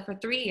kidnapped. So for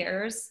 3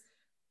 years,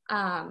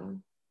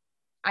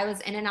 I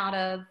was in and out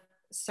of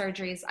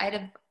surgeries. I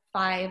had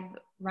 5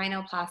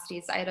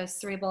 rhinoplasties. I had a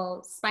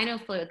cerebral spinal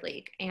fluid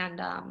leak.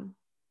 And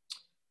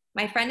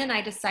my friend and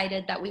I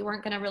decided that we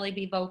weren't going to really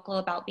be vocal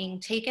about being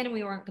taken.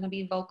 We weren't going to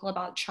be vocal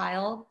about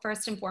trial,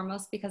 first and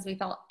foremost, because we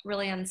felt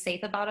really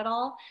unsafe about it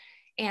all.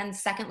 And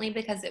secondly,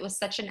 because it was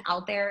such an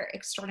out there,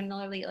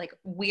 extraordinarily like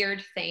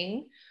weird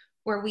thing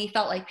where we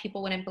felt like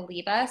people wouldn't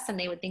believe us and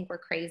they would think we're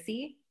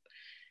crazy.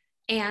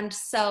 And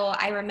so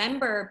I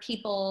remember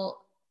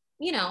people,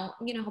 you know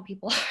how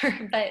people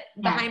are, but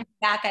behind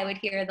my back, I would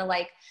hear the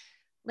like,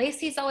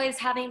 Lacey's always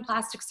having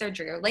plastic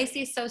surgery, or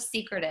Lacey's so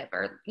secretive,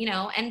 or, you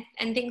know, and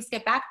things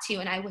get back to you.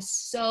 And I was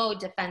so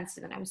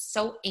defensive and I was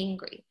so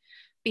angry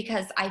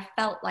because I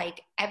felt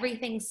like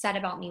everything said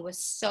about me was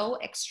so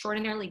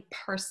extraordinarily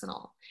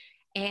personal.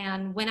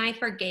 And when I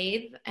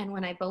forgave and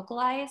when I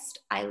vocalized,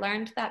 I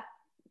learned that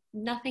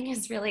nothing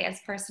is really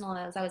as personal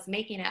as I was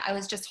making it. I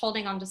was just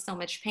holding on to so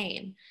much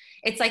pain.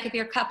 It's like if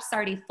your cup's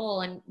already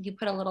full and you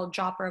put a little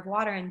dropper of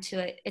water into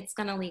it, it's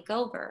going to leak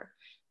over.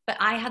 But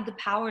I had the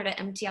power to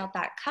empty out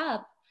that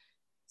cup.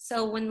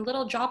 So when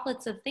little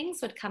droplets of things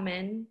would come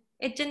in,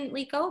 it didn't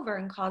leak over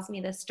and cause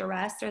me this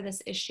duress or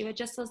this issue. It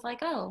just was like,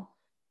 oh,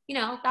 you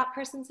know, that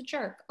person's a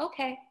jerk.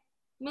 Okay,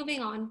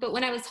 moving on. But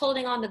when I was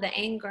holding on to the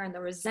anger and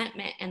the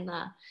resentment and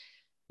the,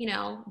 you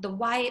know, the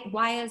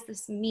why is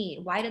this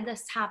me? Why did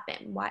this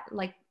happen? Why,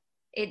 like,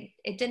 it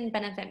didn't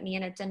benefit me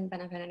and it didn't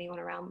benefit anyone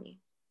around me.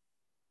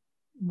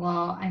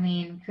 Well, I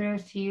mean,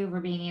 kudos to you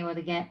for being able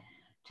to get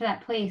to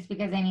that place,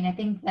 because I mean, I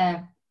think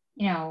the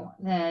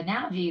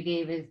analogy you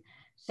gave is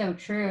so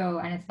true.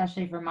 And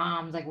especially for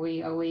moms, like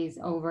we always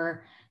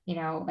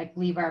like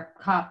leave our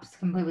cups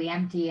completely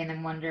empty and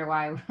then wonder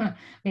why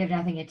we have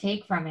nothing to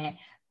take from it.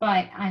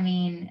 But I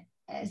mean,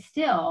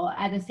 still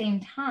at the same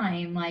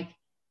time, like,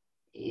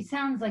 it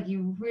sounds like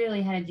you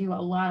really had to do a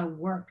lot of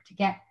work to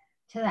get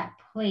to that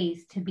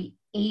place to be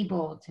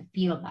able to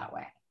feel that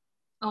way.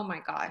 Oh my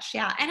gosh.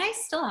 Yeah. And I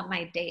still have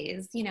my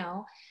days, you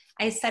know.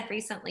 I said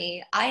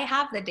recently, I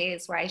have the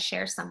days where I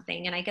share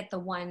something and I get the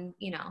one,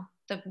 you know,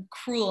 the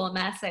cruel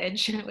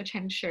message, which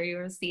I'm sure you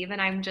receive,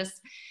 and I'm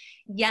just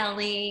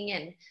yelling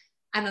and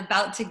I'm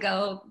about to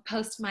go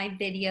post my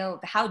video.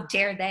 How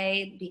dare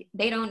they?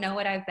 They don't know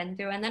what I've been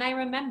through. And then I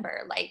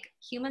remember, like,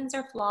 humans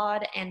are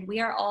flawed and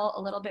we are all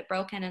a little bit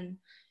broken. And,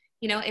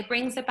 you know, it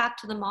brings it back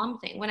to the mom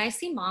thing. When I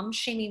see moms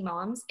shaming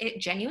moms, it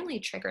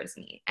genuinely triggers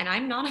me. And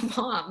I'm not a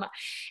mom.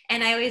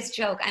 And I always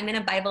joke, I'm in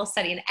a Bible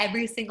study and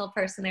every single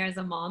person there is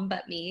a mom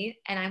but me.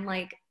 And I'm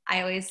like,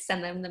 I always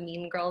send them the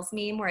Mean Girls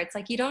meme where it's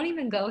like, you don't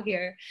even go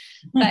here.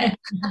 But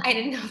I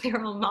didn't know they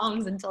were all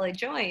moms until I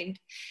joined.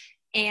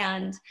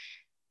 And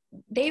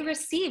they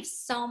receive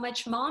so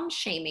much mom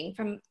shaming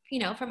from, you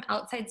know, from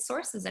outside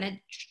sources. And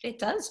it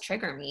does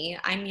trigger me.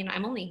 I mean,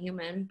 I'm only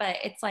human, but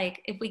it's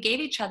like, if we gave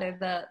each other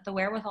the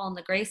wherewithal and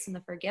the grace and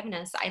the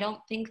forgiveness, I don't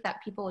think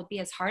that people would be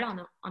as hard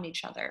on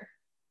each other.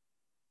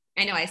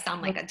 I know I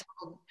sound like a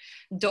total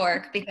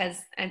dork because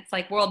it's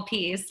like world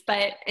peace,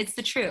 but it's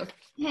the truth.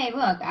 Hey,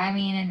 look, I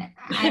mean, and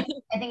I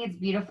think it's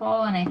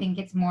beautiful, and I think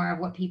it's more of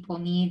what people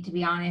need, to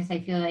be honest. I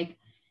feel like,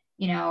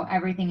 you know,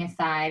 everything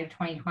aside of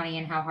 2020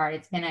 and how hard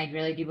it's been, I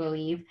really do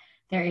believe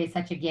there is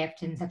such a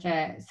gift and such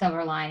a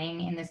silver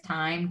lining in this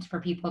time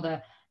for people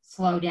to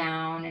slow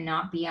down and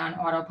not be on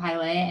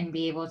autopilot and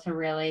be able to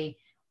really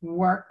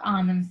work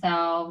on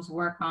themselves,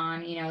 work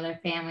on, you know, their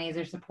families,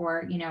 their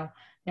support, you know,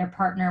 their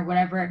partner,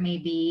 whatever it may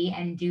be,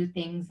 and do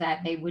things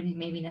that they wouldn't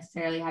maybe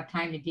necessarily have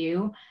time to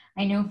do.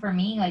 I know for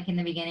me, like in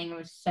the beginning, it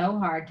was so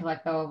hard to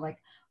let go of like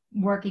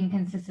working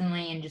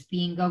consistently and just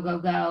being go, go,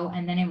 go.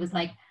 And then it was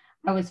like,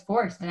 I was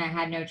forced and I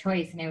had no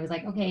choice. And it was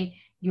like, okay,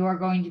 you're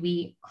going to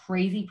be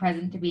crazy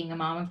present to being a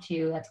mom of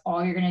two. That's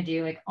all you're going to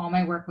do. Like all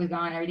my work was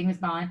gone. Everything was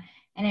gone.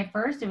 And at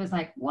first it was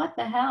like, what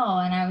the hell?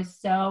 And I was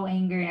so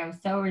angry and I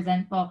was so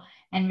resentful,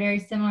 and very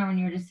similar when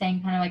you were just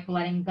saying kind of like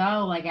letting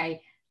go. Like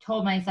I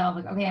told myself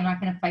like, okay, I'm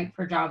not going to fight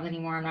for jobs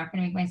anymore. I'm not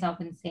going to make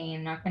myself insane.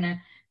 I'm not going to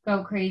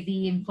go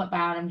crazy and flip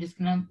out. I'm just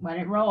going to let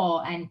it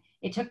roll. And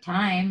it took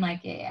time.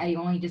 Like I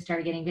only just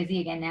started getting busy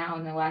again now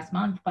in the last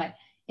month, but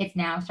it's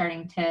now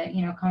starting to,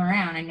 you know, come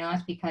around. I know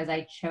that's because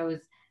I chose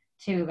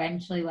to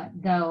eventually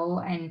let go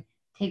and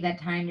take that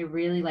time to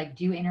really like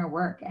do inner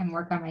work and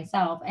work on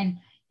myself. And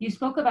you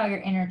spoke about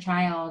your inner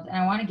child, and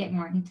I want to get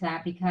more into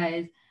that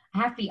because I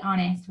have to be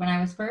honest, when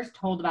I was first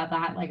told about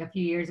that, like a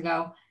few years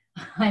ago,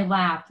 I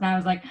laughed and I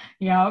was like,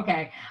 yeah,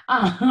 okay.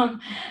 Oh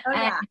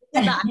yeah, the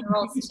eye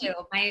rolls too.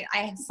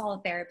 I saw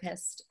a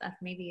therapist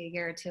maybe a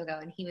year or two ago,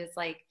 and he was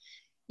like,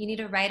 you need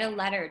to write a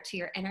letter to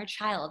your inner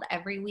child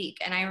every week.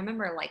 And I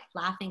remember like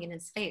laughing in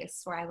his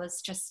face where I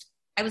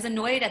was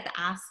annoyed at the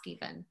ask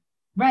even.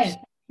 Right.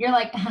 You're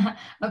like,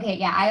 okay,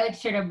 yeah, I like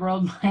should have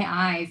rolled my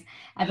eyes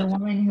at the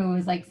woman who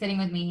was like sitting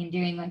with me and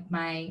doing like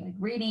my like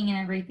reading and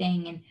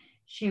everything. And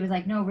she was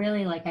like, no,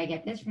 really, like I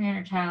get this from your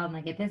inner child and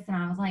I get this. And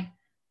I was like,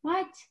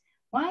 what?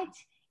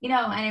 You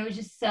know, and it was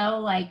just so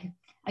like,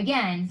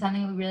 again,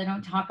 something we really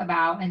don't talk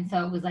about. And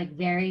so it was like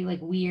very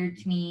like weird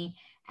to me.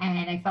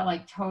 And I felt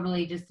like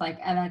totally just like,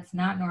 oh, that's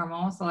not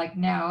normal. So like,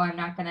 no, I'm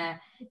not going to,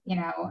 you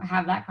know,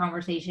 have that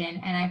conversation.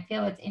 And I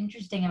feel what's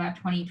interesting about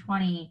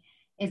 2020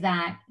 is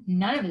that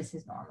none of this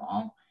is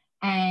normal.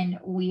 And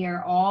we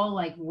are all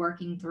like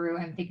working through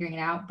and figuring it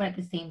out. But at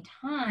the same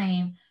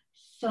time,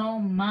 so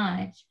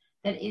much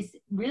that is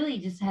really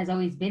just has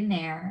always been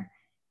there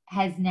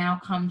has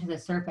now come to the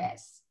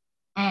surface.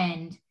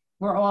 And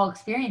we're all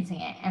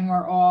experiencing it and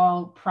we're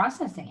all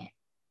processing it.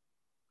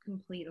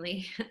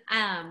 Completely.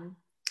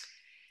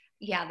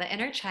 Yeah, the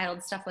inner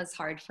child stuff was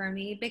hard for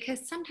me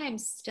because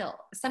sometimes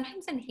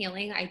in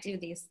healing, I do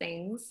these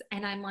things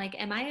and I'm like,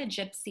 am I a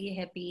gypsy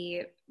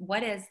hippie?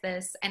 What is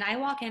this? And I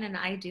walk in and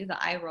I do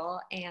the eye roll.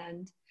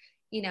 And,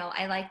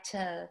 I like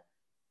to,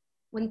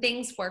 when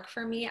things work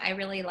for me, I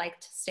really like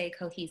to stay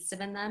cohesive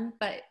in them.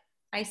 But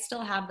I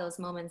still have those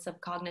moments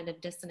of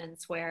cognitive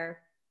dissonance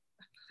where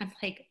I'm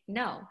like,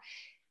 no.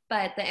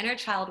 But the inner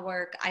child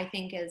work, I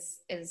think,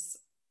 is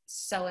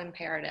so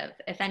imperative,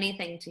 if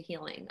anything, to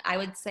healing. I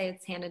would say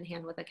it's hand in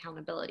hand with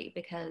accountability,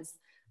 because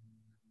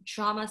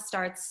trauma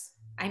starts,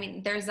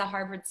 there's a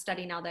Harvard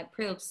study now that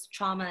proves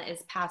trauma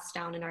is passed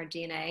down in our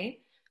DNA.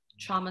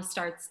 Trauma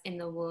starts in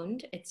the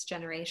wound. It's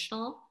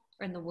generational,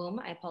 or in the womb,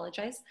 I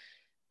apologize.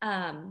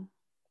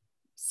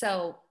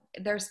 So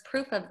there's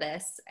proof of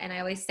this. And I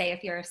always say,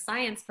 if you're a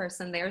science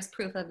person, there's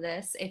proof of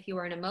this. If you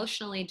are an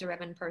emotionally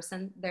driven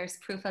person, there's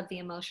proof of the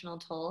emotional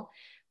toll.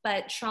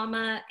 But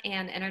trauma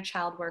and inner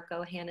child work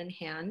go hand in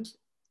hand.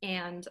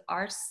 And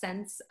our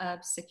sense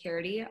of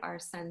security, our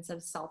sense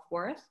of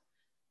self-worth,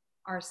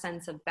 our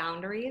sense of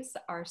boundaries,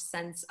 our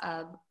sense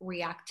of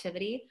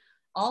reactivity,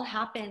 all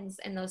happens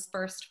in those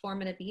first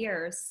formative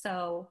years.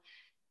 So,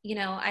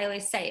 I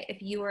always say,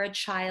 if you were a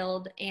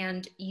child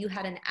and you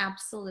had an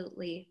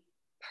absolutely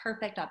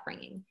perfect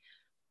upbringing,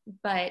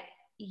 but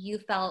you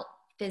felt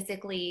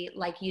physically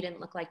like you didn't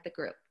look like the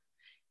group,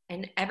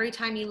 and every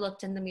time you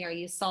looked in the mirror,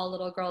 you saw a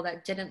little girl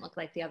that didn't look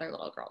like the other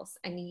little girls,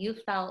 and you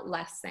felt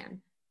less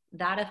than,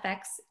 that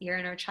affects your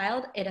inner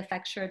child. It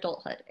affects your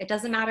adulthood. It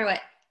doesn't matter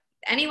what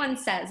anyone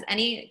says.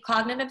 Any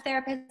cognitive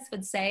therapist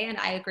would say, and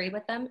I agree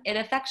with them, it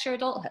affects your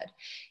adulthood.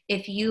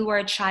 If you were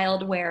a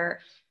child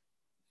where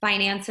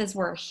finances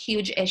were a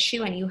huge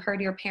issue and you heard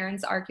your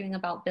parents arguing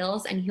about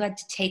bills and you had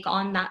to take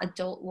on that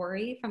adult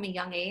worry from a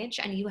young age,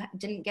 and you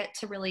didn't get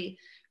to really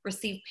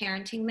receive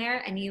parenting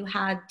there, and you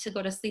had to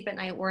go to sleep at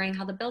night worrying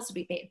how the bills would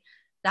be paid,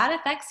 that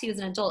affects you as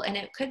an adult. And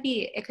it could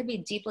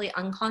be deeply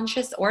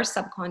unconscious or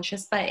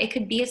subconscious, but it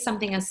could be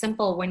something as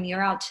simple when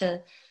you're out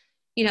to,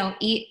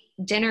 eat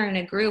dinner in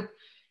a group,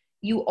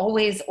 you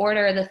always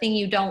order the thing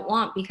you don't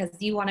want because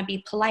you want to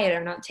be polite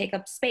or not take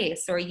up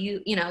space, or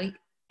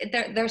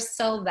they're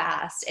so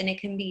vast. And it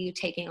can be you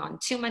taking on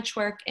too much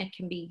work. It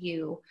can be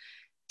you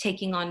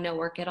taking on no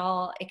work at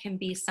all. It can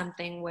be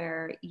something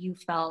where you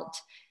felt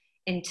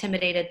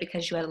intimidated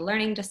because you had a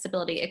learning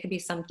disability. It could be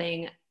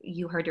something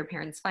you heard your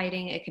parents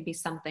fighting. It could be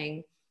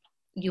something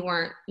you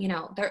weren't,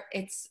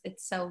 it's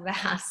so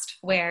vast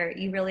where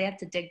you really have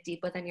to dig deep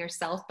within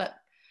yourself. But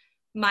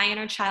my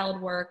inner child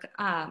work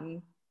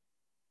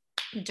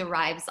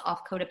derives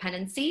off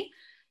codependency.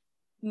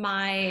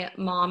 My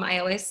mom, I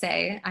always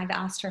say, I've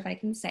asked her if I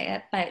can say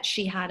it, but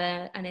she had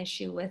an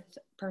issue with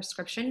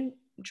prescription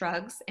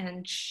drugs,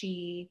 and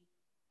she,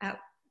 at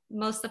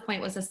most of the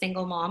point, was a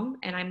single mom,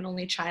 and I'm an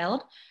only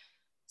child.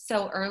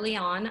 So early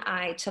on,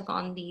 I took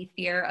on the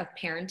fear of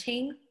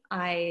parenting.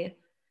 I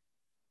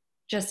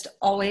just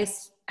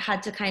always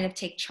had to kind of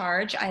take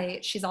charge.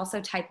 She's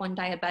also type 1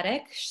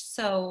 diabetic.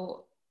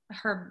 So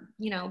her,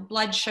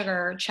 blood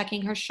sugar,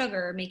 checking her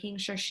sugar, making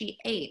sure she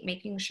ate,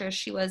 making sure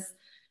she was,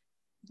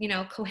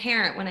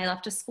 coherent when I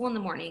left to school in the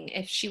morning.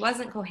 If she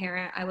wasn't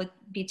coherent, I would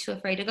be too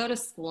afraid to go to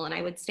school and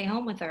I would stay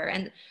home with her.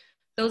 And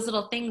those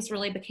little things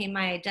really became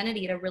my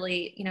identity at a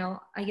really,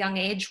 a young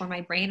age where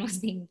my brain was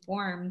being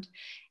formed.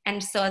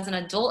 And so as an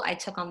adult, I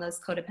took on those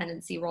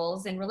codependency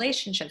roles in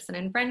relationships and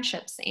in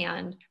friendships.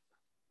 And,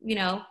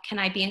 can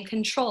I be in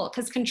control?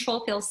 Because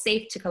control feels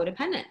safe to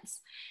codependents.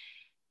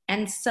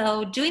 And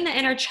so doing the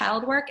inner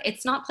child work,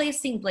 it's not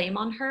placing blame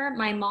on her.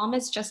 My mom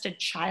is just a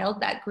child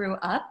that grew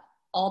up.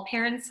 All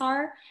parents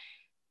are.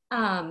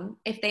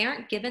 If they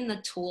aren't given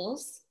the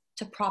tools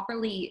to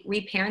properly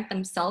reparent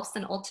themselves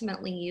and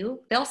ultimately you,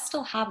 they'll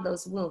still have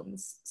those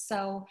wounds.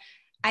 So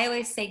I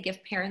always say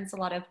give parents a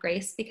lot of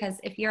grace, because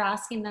if you're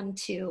asking them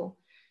to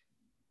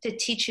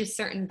teach you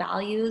certain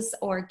values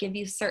or give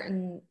you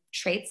certain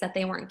traits that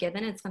they weren't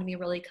given, it's going to be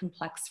really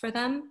complex for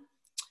them.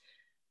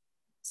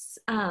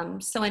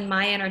 So in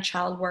my inner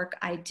child work,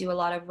 I do a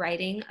lot of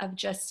writing of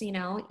just,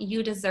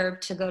 you deserve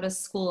to go to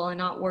school and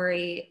not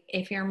worry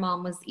if your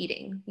mom was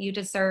eating. You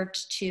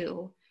deserved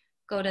to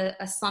go to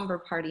a slumber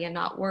party and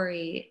not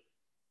worry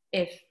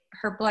if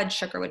her blood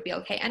sugar would be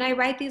okay. And I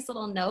write these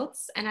little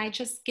notes and I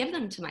just give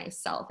them to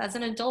myself as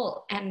an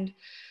adult. And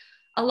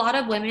a lot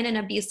of women in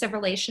abusive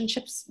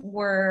relationships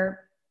were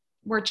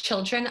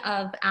children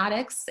of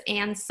addicts.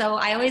 And so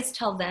I always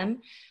tell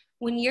them,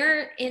 when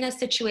you're in a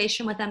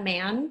situation with a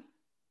man,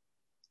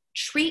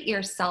 treat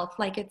yourself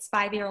like it's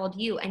 5-year-old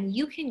you, and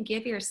you can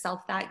give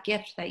yourself that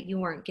gift that you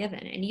weren't given,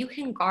 and you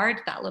can guard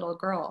that little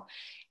girl,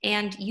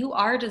 and you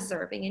are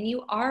deserving, and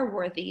you are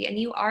worthy, and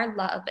you are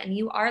love, and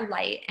you are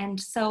light. And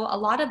so a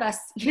lot of us,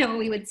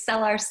 we would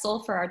sell our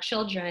soul for our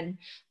children,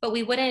 but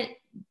we wouldn't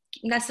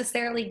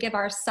necessarily give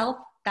ourselves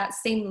that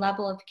same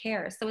level of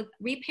care. So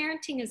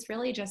reparenting is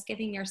really just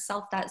giving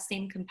yourself that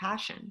same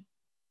compassion.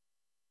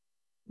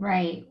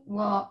 Right.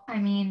 Well,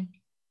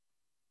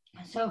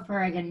 so for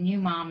like a new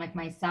mom like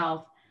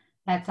myself,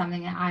 that's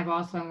something that I've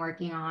also been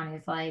working on,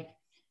 is like,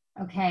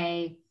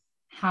 okay,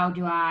 how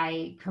do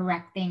I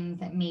correct things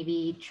that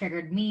maybe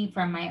triggered me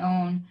from my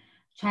own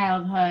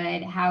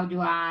childhood? How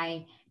do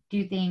I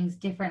do things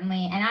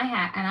differently? And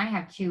I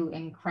have two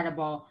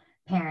incredible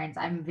parents.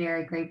 I'm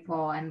very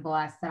grateful and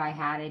blessed that I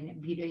had a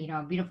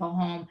beautiful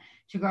home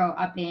to grow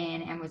up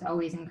in, and was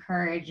always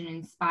encouraged and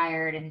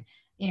inspired, and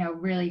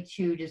really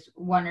two just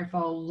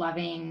wonderful,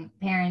 loving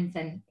parents,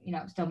 and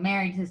still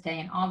married to this day,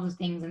 and all those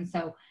things. And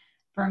so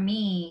for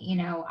me,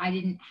 I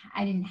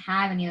didn't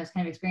have any of those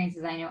kind of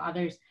experiences. I know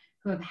others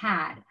who have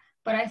had,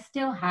 but I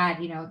still had,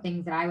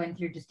 things that I went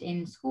through just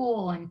in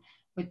school, and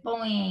with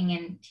bullying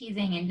and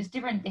teasing and just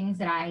different things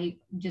that I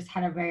just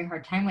had a very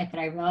hard time with, that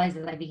I realized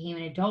as I became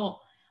an adult,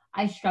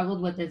 I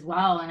struggled with as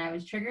well, and I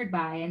was triggered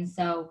by. And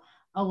so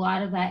a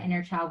lot of that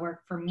inner child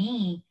work for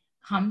me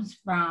comes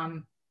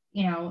from,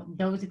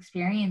 those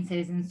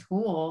experiences in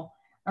school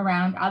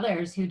around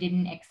others who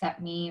didn't accept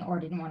me, or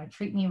didn't want to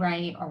treat me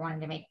right, or wanted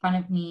to make fun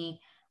of me.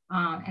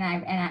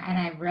 And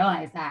I've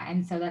realized that.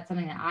 And so that's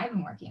something that I've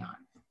been working on.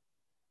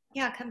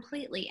 Yeah,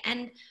 completely.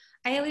 And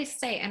I always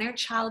say inner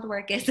child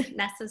work isn't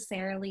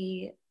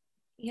necessarily,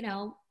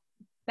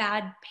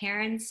 bad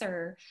parents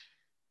or,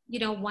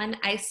 one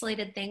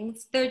isolated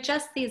things. They're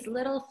just these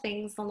little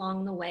things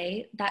along the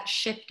way that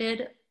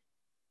shifted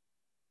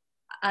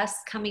us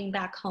coming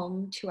back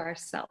home to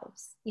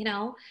ourselves,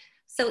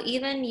 So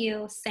even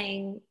you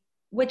saying,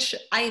 which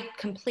I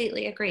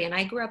completely agree, and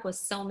I grew up with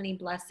so many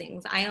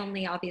blessings. I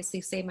only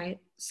obviously say my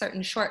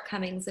certain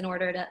shortcomings in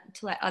order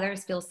to let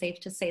others feel safe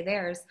to say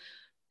theirs.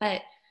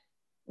 But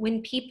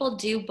when people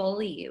do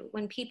bully you,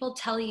 when people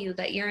tell you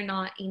that you're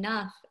not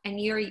enough and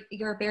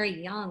you're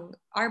very young,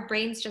 our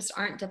brains just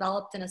aren't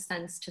developed in a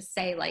sense to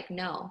say like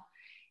no.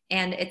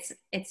 And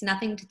it's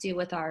nothing to do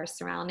with our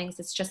surroundings.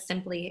 It's just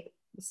simply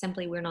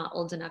we're not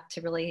old enough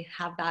to really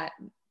have that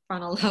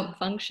frontal lobe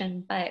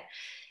function. But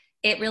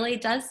it really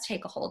does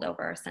take a hold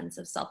over our sense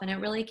of self, and it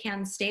really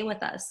can stay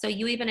with us. So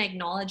you even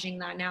acknowledging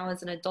that now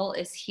as an adult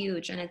is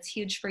huge, and it's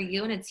huge for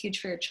you and it's huge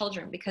for your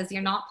children, because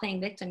you're not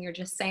playing victim. You're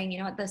just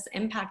saying, this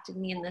impacted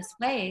me in this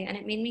way and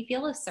it made me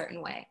feel a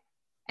certain way.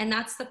 And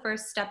that's the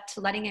first step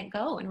to letting it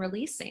go and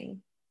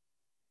releasing.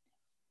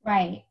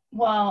 Right.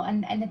 Well,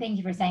 and thank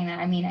you for saying that.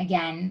 I mean,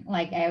 again,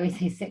 like I always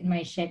say, sit in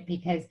my shit,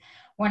 because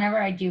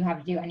whenever I do have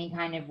to do any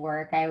kind of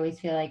work, I always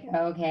feel like,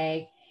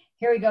 okay,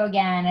 here we go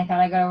again. I thought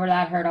I got over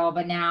that hurdle,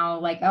 but now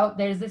like, oh,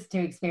 there's this to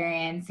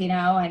experience,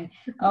 and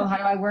oh, how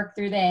do I work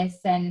through this?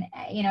 And,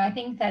 I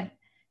think that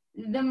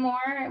the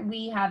more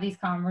we have these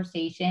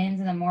conversations,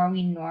 and the more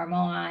we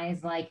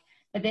normalize like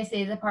that this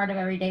is a part of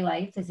everyday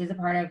life, this is a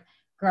part of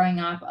growing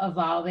up,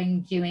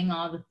 evolving, doing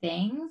all the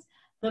things,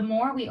 the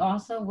more we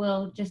also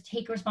will just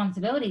take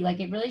responsibility.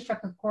 Like it really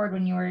struck a chord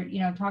when you were,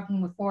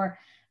 talking before,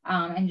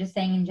 and just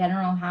saying in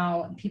general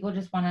how people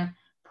just want to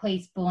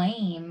place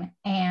blame,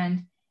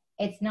 and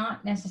it's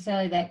not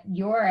necessarily that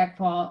you're at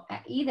fault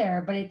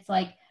either, but it's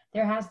like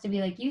there has to be,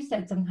 like you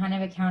said, some kind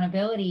of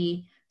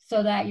accountability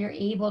so that you're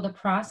able to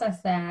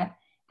process that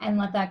and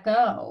let that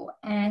go.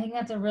 And I think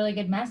that's a really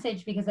good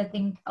message, because I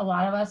think a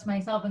lot of us,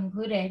 myself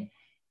included,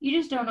 you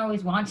just don't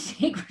always want to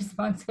take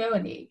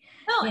responsibility.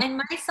 No,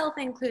 and myself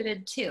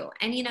included too.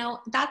 And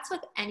that's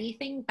with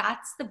anything.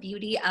 That's the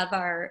beauty of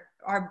our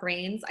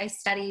brains. I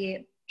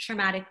study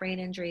traumatic brain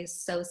injuries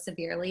so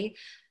severely.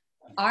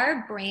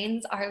 Our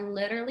brains are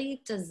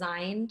literally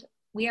designed.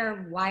 We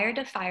are wired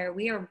to fire.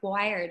 We are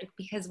wired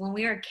because when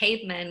we were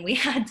cavemen, we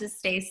had to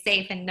stay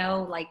safe and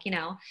know,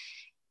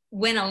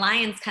 when a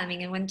lion's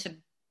coming and when to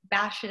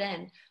bash it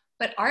in.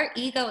 But our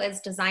ego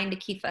is designed to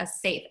keep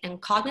us safe,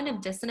 and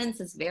cognitive dissonance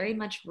is very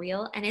much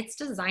real, and it's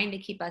designed to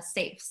keep us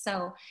safe.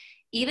 So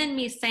even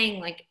me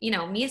saying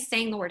me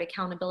saying the word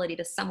accountability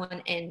to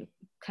someone in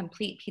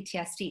complete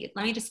PTSD,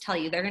 let me just tell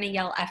you, they're going to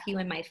yell F you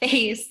in my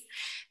face,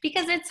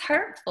 because it's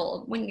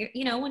hurtful when you're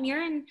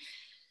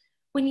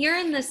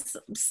in this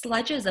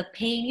sludges of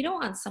pain. You don't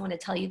want someone to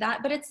tell you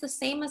that. But it's the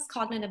same as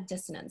cognitive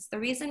dissonance. The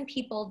reason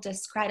people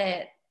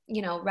discredit,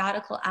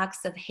 radical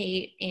acts of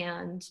hate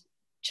and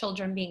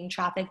children being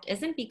trafficked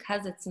isn't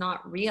because it's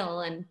not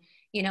real. And,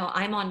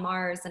 I'm on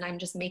Mars and I'm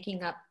just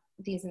making up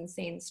these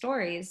insane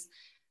stories.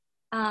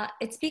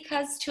 It's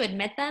because to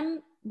admit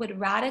them would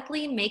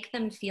radically make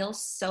them feel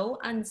so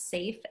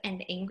unsafe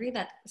and angry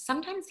that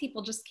sometimes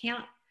people just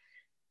can't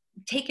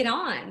take it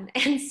on.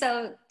 And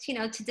so,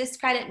 to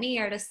discredit me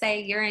or to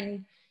say you're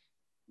in,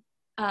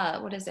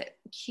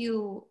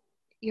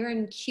 you're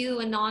in Q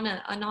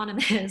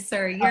anonymous,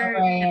 or you're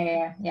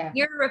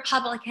a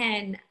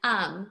Republican.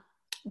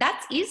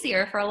 That's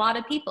easier for a lot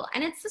of people.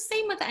 And it's the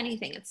same with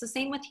anything. It's the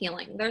same with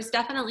healing. There's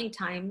definitely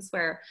times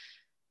where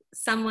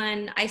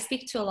I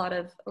speak to a lot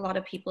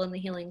of people in the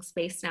healing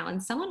space now,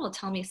 and someone will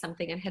tell me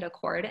something and hit a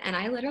chord, and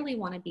I literally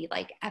want to be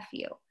like, F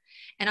you.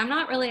 And I'm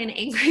not really an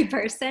angry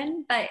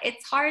person, but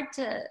it's hard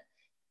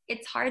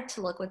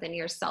to look within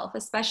yourself,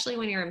 especially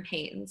when you're in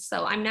pain.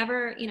 So I'm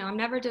never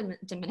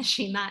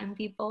diminishing that in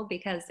people,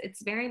 because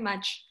it's very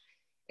much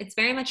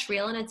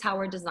real, and it's how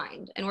we're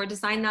designed. And we're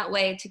designed that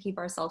way to keep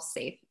ourselves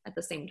safe at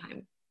the same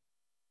time.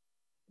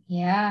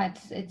 Yeah,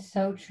 it's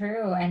so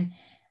true. And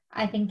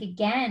I think,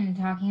 again,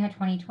 talking about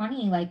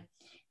 2020, like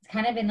it's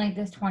kind of been like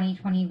this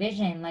 2020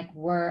 vision, like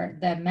where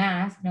the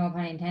mask, no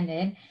pun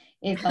intended,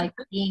 is like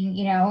being,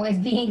 is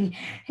being,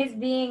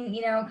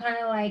 kind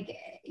of like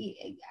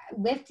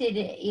lifted,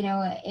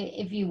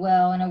 if you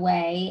will, in a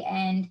way.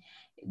 And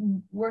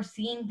we're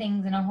seeing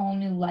things in a whole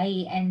new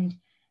light. And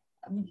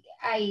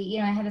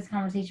I had this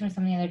conversation with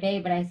someone the other day,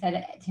 but I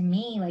said, to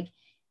me, like,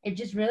 it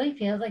just really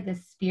feels like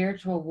this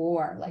spiritual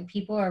war. Like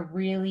people are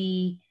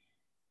really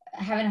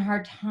having a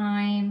hard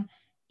time,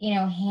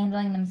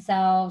 handling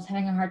themselves,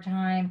 having a hard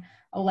time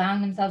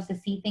allowing themselves to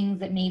see things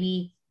that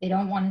maybe they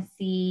don't want to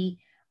see.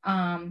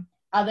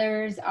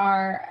 Others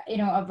are,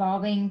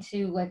 evolving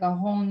to like a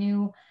whole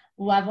new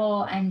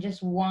level and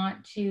just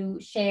want to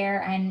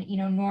share and,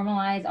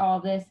 normalize all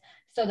this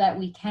so that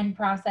we can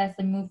process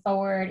and move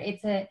forward.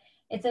 It's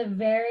a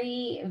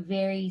very,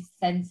 very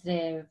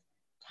sensitive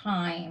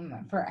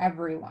time for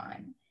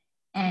everyone.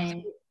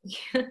 And,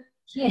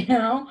 and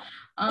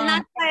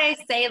that's why I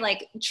say,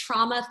 like,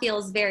 trauma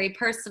feels very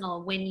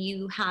personal when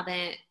you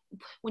haven't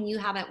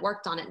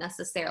worked on it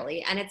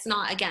necessarily. And it's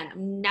not, again,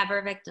 I'm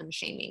never victim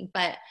shaming,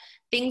 but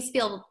things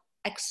feel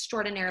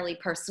extraordinarily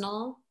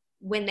personal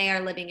when they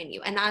are living in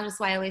you. And that is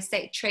why I always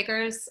say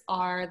triggers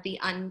are the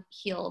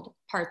unhealed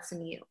parts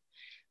in you.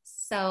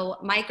 So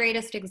my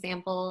greatest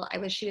example, I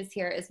wish he was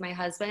here, is my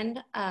husband.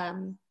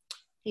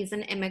 He's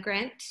an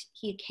immigrant.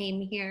 He came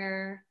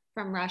here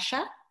from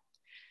Russia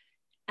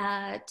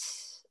at,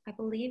 I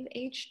believe,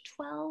 age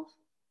 12.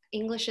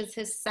 English is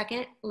his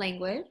second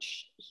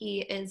language.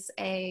 He is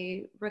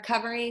a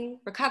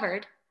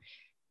recovered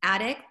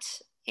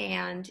addict,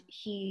 and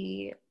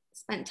he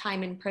spent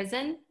time in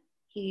prison.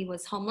 He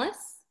was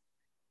homeless,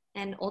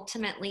 and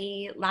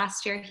ultimately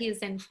last year he was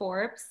in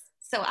Forbes.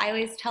 So I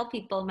always tell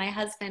people my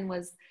husband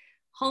was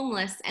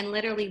homeless and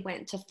literally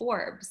went to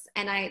Forbes.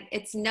 And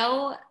it's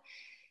no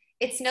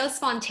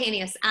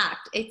spontaneous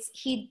act.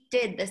 He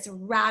did this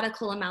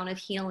radical amount of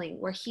healing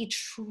where he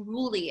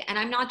truly, and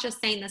I'm not just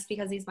saying this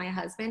because he's my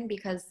husband,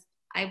 because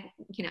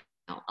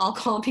I'll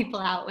call people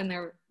out when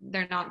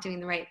they're not doing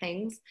the right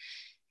things.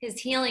 His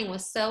healing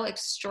was so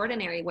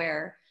extraordinary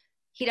where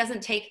he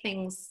doesn't take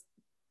things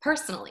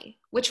personally,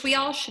 which we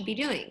all should be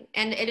doing.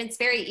 And it's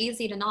very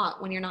easy to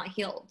not when you're not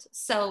healed.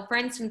 So for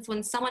instance,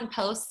 when someone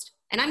posts,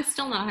 and I'm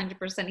still not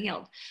 100%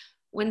 healed,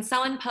 when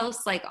someone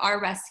posts like our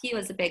rescue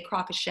is a big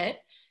crock of shit,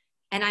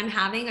 and I'm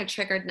having a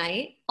triggered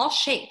night, I'll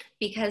shake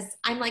because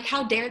I'm like,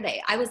 how dare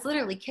they? I was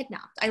literally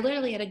kidnapped. I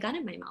literally had a gun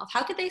in my mouth.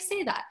 How could they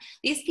say that?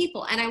 These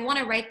people, and I want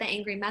to write the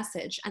angry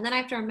message. And then I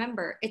have to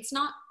remember, it's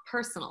not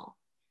personal.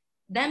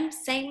 Them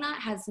saying that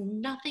has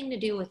nothing to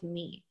do with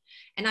me.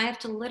 And I have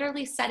to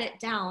literally set it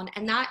down.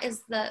 And that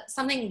is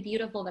something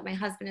beautiful that my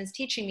husband is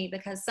teaching me,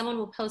 because someone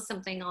will post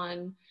something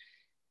on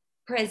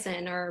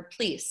prison or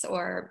police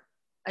or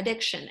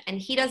addiction, and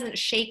he doesn't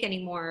shake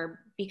anymore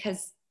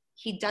because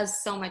he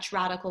does so much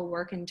radical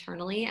work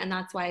internally. And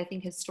that's why I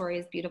think his story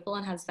is beautiful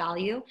and has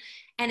value.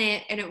 And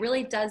it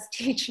really does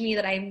teach me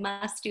that I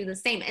must do the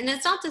same. And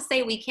it's not to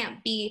say we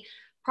can't be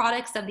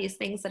products of these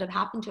things that have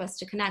happened to us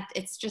to connect.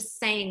 It's just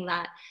saying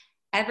that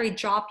every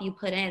drop you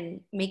put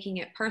in, making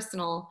it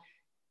personal,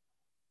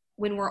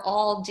 when we're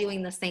all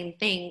doing the same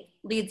thing,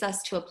 leads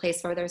us to a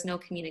place where there's no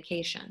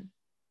communication.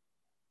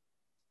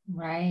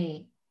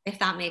 Right. If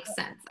that makes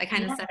sense. I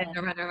kind of said it in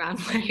a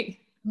runaround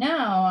way. No,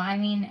 I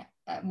mean,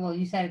 well,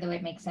 you said it the way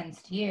it makes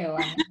sense to you.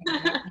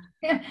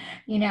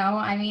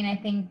 I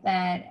think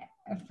that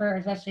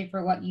especially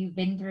for what you've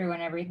been through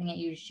and everything that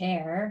you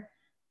share,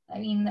 I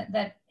mean,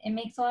 that it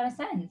makes a lot of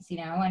sense,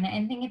 and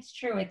I think it's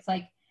true. It's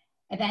like,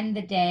 at the end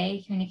of the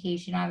day,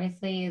 communication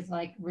obviously is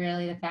like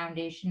really the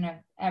foundation of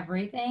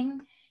everything.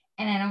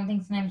 And I don't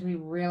think sometimes we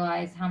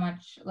realize how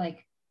much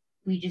like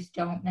we just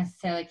don't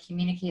necessarily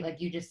communicate.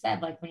 Like you just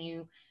said, like when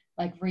you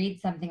like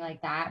read something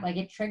like that, like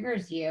it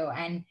triggers you,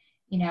 and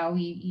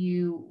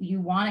you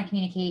want to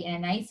communicate in a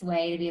nice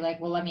way to be like,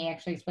 well, let me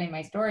actually explain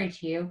my story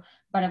to you.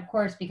 But of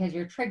course, because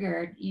you're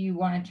triggered, you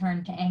want to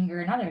turn to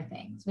anger and other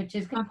things, which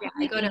is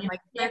completely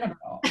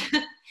understandable.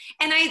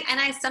 And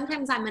I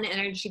sometimes I'm an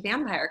energy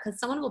vampire, because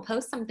someone will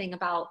post something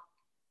about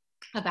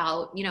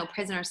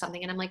prison or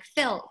something, and I'm like,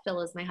 Phil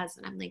is my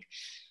husband. I'm like,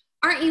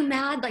 aren't you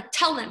mad? Like,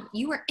 tell them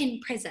you were in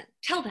prison.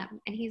 Tell them.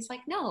 And he's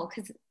like, no,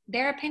 because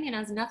their opinion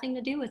has nothing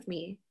to do with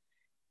me.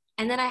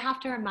 And then I have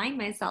to remind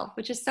myself,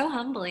 which is so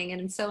humbling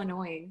and so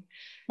annoying.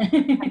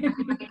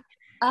 Like,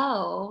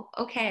 oh,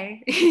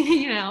 okay.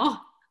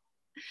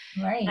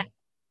 Right.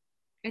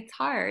 It's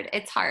hard.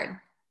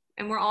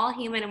 And we're all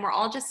human, and we're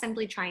all just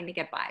simply trying to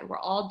get by. We're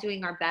all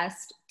doing our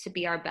best to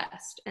be our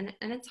best. And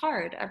it's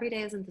hard. Every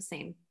day isn't the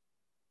same.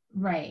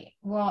 Right.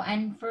 Well,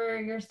 and for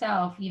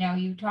yourself,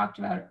 you talked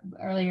about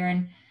earlier,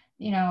 and,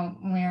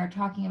 when we were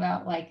talking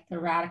about like the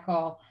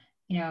radical,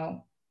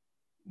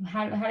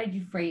 how did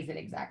you phrase it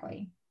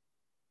exactly?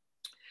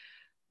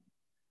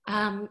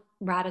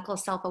 Radical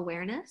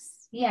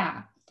self-awareness.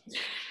 Yeah.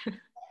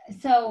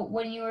 So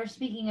when you were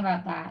speaking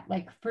about that,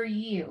 like for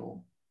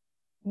you,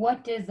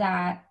 what does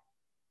that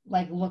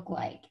like look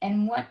like?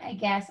 And what, I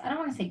guess, I don't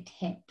want to say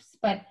tips,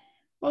 but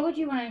what would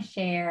you want to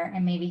share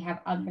and maybe have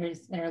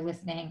others that are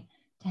listening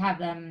to have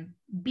them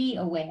be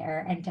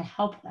aware and to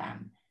help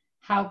them?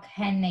 How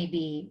can they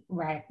be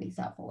radically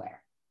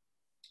self-aware?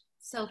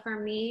 So for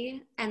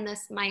me, and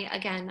this my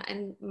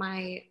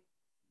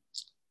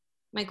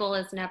goal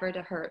is never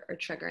to hurt or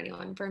trigger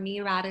anyone. For me,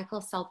 radical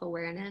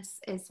self-awareness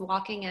is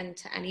walking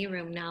into any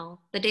room now,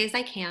 the days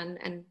I can,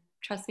 and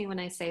trust me when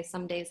I say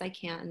some days I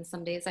can't and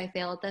some days I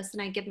fail at this,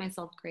 and I give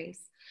myself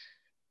grace.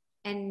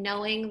 And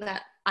knowing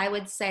that I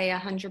would say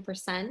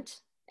 100%,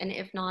 and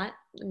if not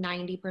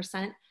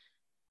 90%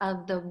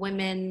 of the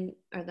women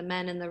or the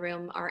men in the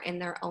room are in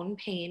their own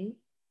pain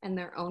and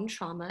their own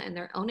trauma and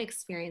their own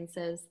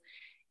experiences.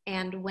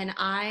 And when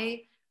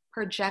I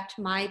project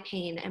my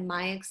pain and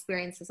my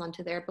experiences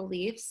onto their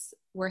beliefs,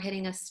 we're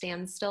hitting a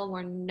standstill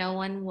where no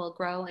one will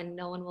grow and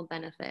no one will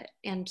benefit.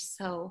 And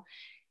so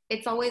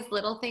it's always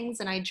little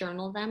things, and I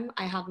journal them.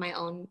 I have my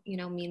own,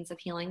 means of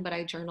healing, but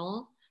I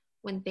journal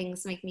when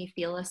things make me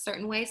feel a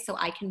certain way so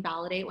I can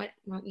validate what,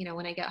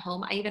 when I get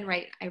home. I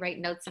write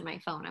notes on my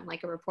phone. I'm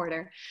like a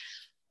reporter.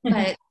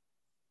 But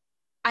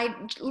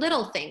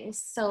little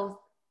things. So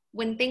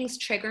when things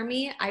trigger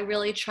me, I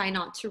really try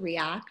not to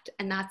react.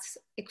 And that's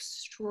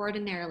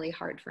extraordinarily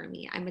hard for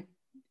me. I'm a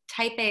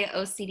type A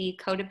OCD,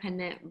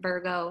 codependent,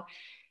 Virgo,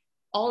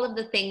 all of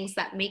the things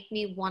that make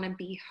me want to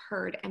be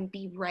heard and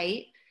be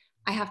right.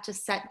 I have to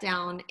set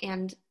down,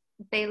 and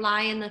they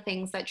lie in the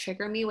things that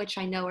trigger me, which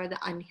I know are the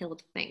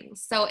unhealed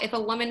things. So if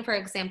a woman, for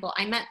example,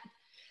 I met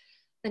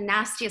the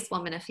nastiest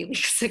woman a few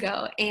weeks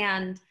ago,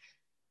 and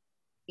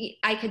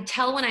I could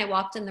tell when I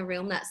walked in the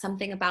room that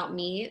something about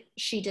me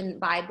she didn't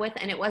vibe with.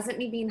 And it wasn't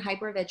me being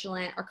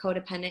hypervigilant or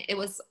codependent.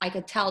 I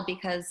could tell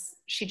because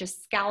she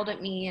just scowled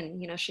at me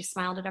and, she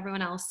smiled at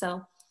everyone else.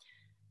 So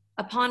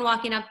upon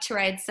walking up to her,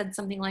 I had said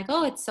something like,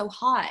 "Oh, it's so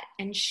hot."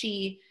 And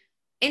she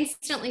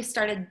instantly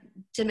started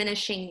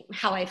diminishing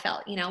how I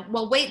felt.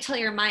 "Well, wait till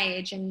you're my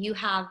age and you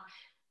have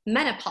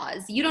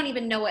menopause. You don't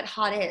even know what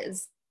hot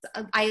is."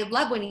 I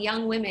love when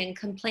young women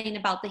complain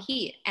about the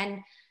heat.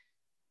 And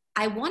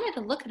I wanted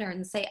to look at her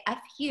and say,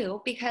 "F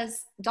you,"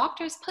 because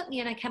doctors put me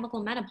in a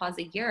chemical menopause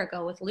a year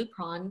ago with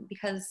Lupron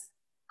because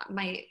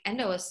my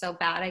endo was so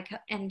bad.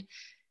 And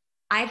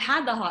I've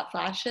had the hot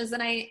flashes,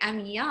 and I'm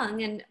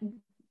young, and,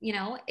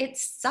 it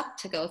sucked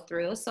to go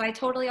through. So I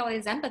totally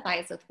always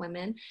empathize with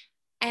women.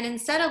 And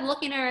instead of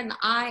looking her in the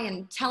eye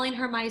and telling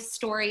her my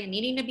story and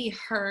needing to be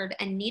heard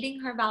and needing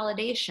her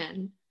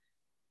validation,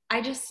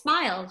 I just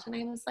smiled and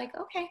I was like,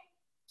 okay.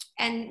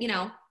 And,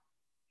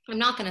 I'm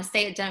not going to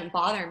say it didn't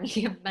bother me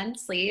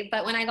immensely,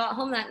 but when I got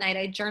home that night,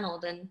 I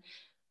journaled and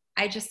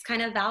I just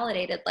kind of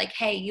validated, like,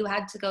 hey, you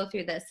had to go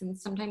through this. And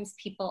sometimes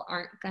people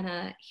aren't going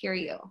to hear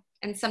you.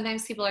 And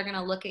sometimes people are going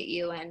to look at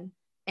you and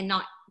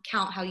not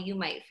count how you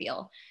might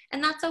feel.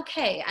 And that's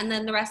okay. And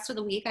then the rest of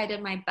the week, I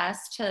did my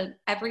best to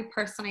every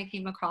person I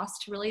came across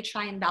to really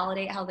try and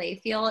validate how they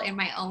feel in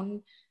my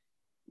own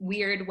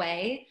weird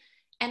way.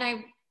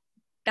 And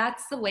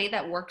that's the way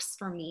that works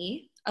for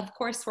me. Of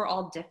course, we're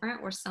all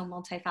different. We're so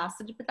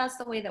multifaceted, but that's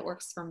the way that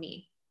works for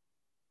me.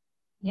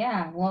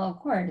 Yeah, well, of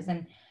course.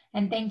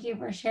 And thank you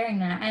for sharing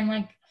that. And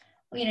like,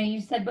 you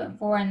said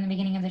before in the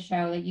beginning of the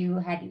show that you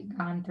had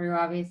gone through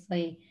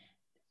obviously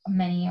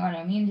many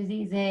autoimmune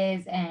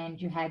diseases and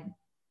you had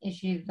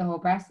issues with the whole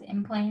breast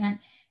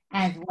implant,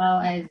 as well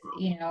as,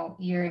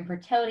 your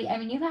infertility. I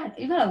mean, you've had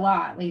a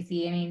lot,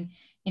 Lacey. I mean,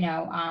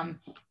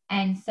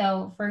 and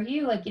so for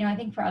you, like, I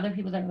think for other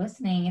people that are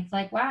listening, it's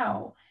like,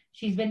 wow,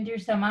 she's been through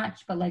so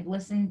much, but like,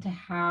 listen to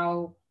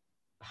how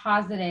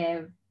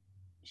positive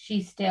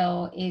she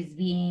still is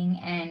being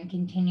and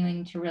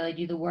continuing to really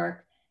do the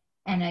work.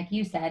 And like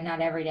you said, not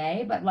every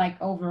day, but like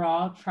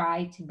overall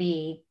try to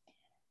be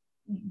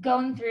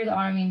going through the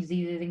autoimmune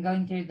diseases and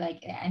going through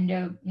like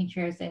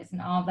endometriosis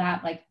and all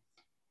that. Like,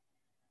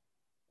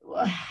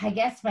 I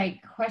guess my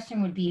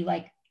question would be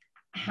like,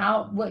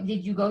 what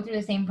did you go through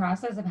the same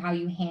process of how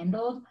you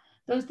handled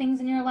those things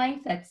in your life?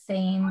 That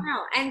same.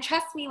 No, and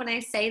trust me when I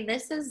say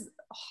this is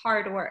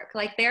hard work.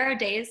 Like there are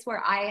days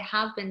where I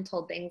have been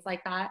told things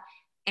like that,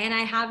 and I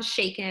have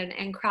shaken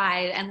and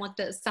cried and looked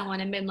at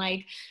someone and been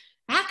like,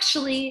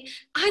 actually,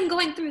 I'm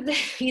going through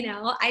this,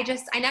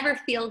 I never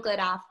feel good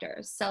after.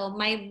 So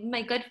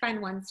my good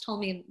friend once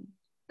told me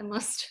the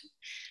most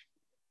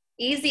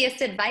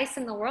easiest advice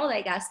in the world,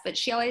 I guess, but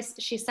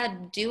she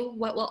said, do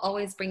what will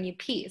always bring you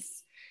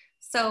peace.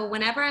 So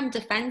whenever I'm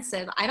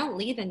defensive, I don't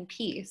leave in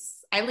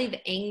peace. I leave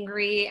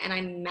angry, and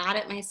I'm mad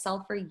at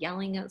myself for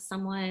yelling at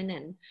someone,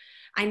 and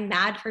I'm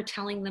mad for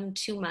telling them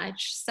too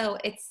much. So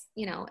it's,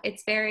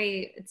 it's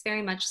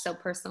very much so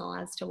personal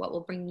as to what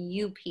will bring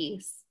you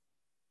peace.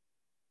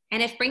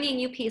 And if bringing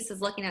you peace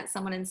is looking at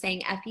someone and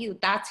saying, F you,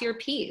 that's your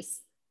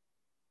peace.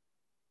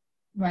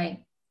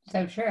 Right.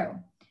 So true.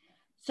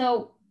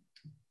 So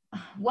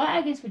what,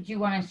 I guess, would you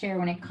want to share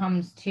when it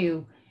comes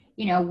to,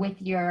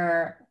 with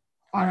your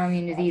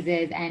autoimmune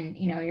diseases and,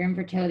 your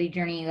infertility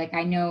journey? Like,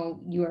 I know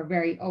you are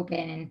very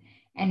open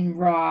and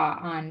raw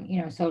on,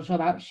 social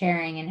about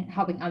sharing and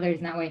helping others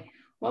in that way.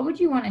 what would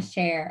you want to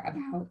share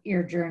about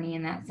your journey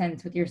in that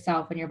sense with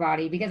yourself and your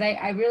body? Because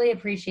I really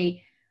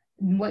appreciate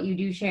what you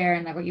do share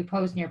and like what you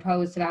post in your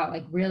posts about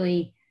like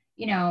really,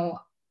 you know,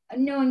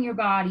 knowing your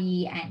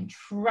body and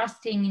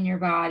trusting in your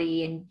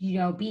body and, you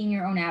know, being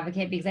your own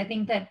advocate, because I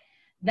think that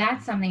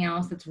that's something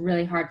else that's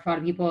really hard for a lot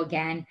of people.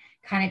 Again,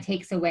 kind of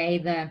takes away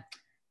the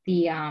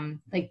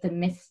like the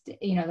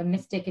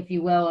mystic, if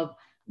you will, of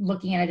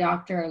looking at a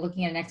doctor or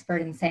looking at an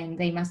expert and saying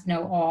they must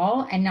know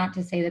all, and not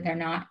to say that they're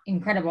not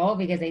incredible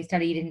because they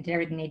studied and did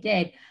everything they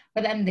did,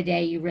 but at the end of the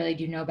day, you really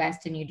do know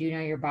best and you do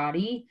know your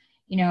body.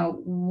 You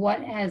know,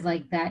 what has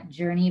like that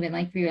journey been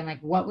like for you, and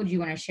like what would you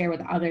want to share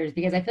with others?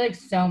 Because I feel like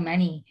so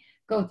many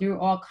go through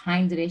all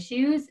kinds of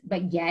issues,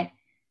 but yet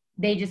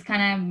they just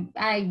kind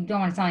of, I don't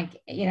want to sound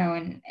like, you know,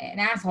 an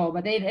asshole,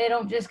 but they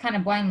don't just kind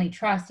of blindly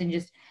trust and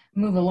just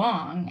move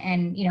along.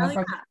 And, you know,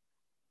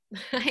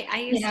 Oh, yeah. I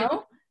used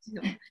to.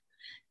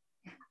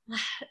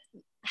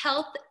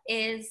 Health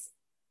is,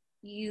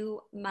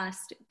 you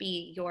must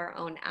be your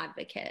own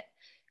advocate.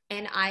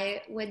 And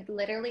I would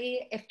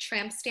literally, if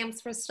tramp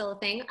stamps were still a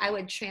thing, I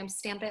would tramp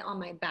stamp it on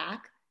my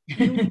back.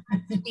 You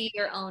must be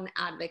your own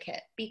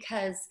advocate,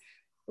 because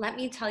let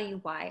me tell you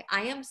why.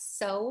 I am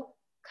so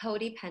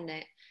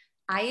codependent.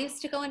 I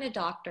used to go into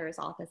doctors'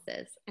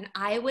 offices and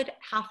I would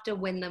have to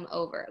win them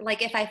over.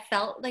 Like if I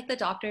felt like the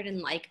doctor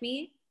didn't like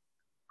me,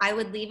 I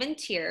would leave in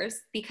tears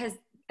because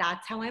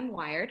that's how I'm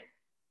wired.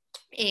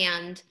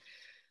 And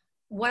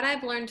what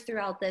I've learned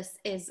throughout this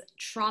is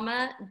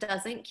trauma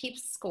doesn't keep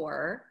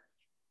score.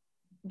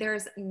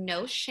 There's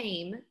no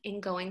shame in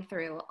going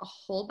through a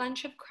whole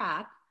bunch of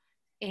crap.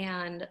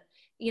 And,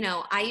 you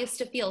know, I used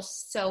to feel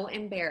so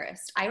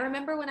embarrassed. I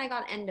remember when I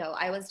got endo,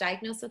 I was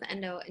diagnosed with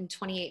endo in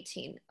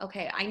 2018.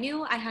 Okay, I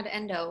knew I had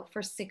endo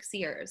for 6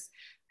 years.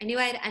 I knew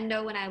I had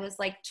endo when I was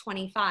like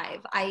 25.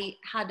 I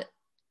had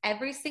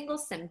every single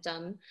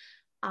symptom.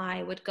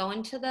 I would go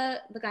into the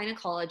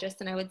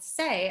gynecologist and I would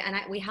say, and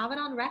we have it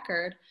on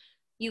record,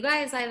 you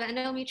guys, I have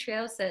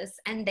endometriosis,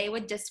 and they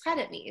would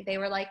discredit me. They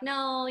were like,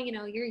 no, you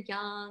know, you're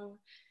young,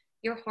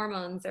 your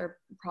hormones are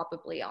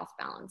probably off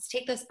balance.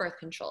 Take this birth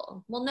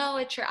control. Well, no,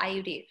 it's your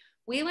IUD.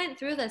 We went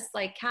through this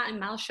like cat and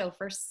mouse show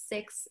for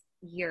 6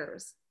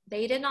 years.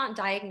 They did not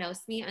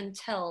diagnose me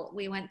until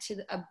we went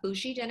to a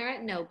bougie dinner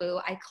at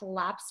Nobu. I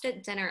collapsed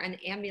at dinner, an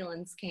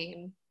ambulance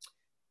came.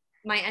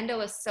 My endo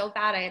was so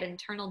bad, I had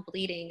internal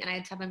bleeding and I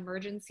had to have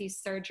emergency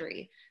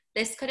surgery.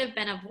 This could have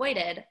been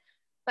avoided,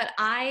 but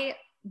I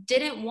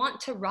didn't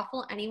want to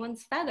ruffle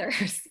anyone's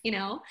feathers, you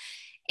know?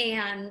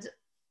 And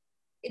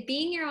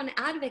being your own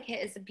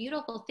advocate is a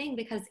beautiful thing,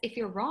 because if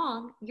you're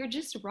wrong, you're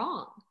just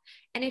wrong.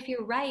 And if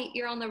you're right,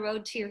 you're on the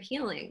road to your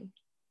healing.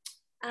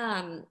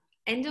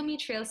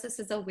 Endometriosis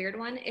is a weird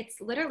one. It's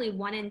literally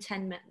 1 in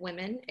 10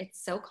 women.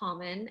 It's so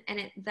common.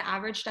 And the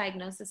average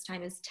diagnosis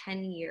time is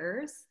 10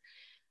 years.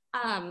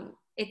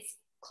 It's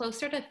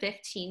closer to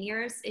 15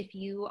 years if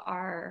you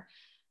are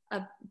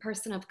a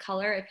person of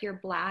color. If you're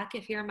Black,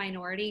 if you're a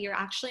minority, you're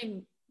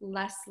actually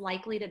less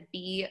likely to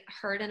be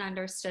heard and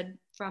understood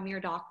from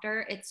your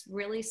doctor. It's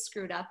really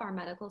screwed up our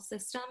medical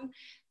system.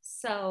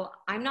 So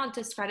I'm not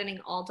discrediting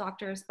all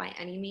doctors by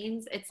any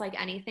means. It's like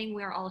anything,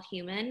 we're all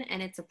human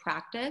and it's a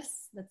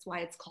practice. That's why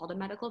it's called a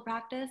medical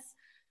practice.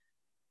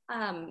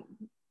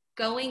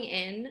 Going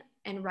in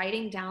and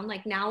writing down,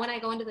 like now when I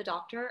go into the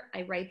doctor,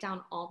 I write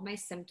down all of my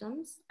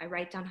symptoms. I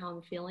write down how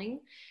I'm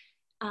feeling.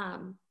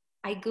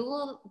 I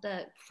Google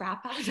the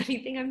crap out of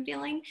anything I'm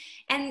feeling.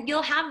 And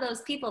you'll have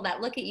those people that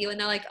look at you and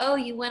they're like, oh,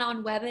 you went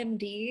on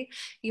WebMD,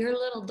 you're a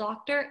little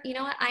doctor. You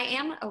know what? I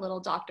am a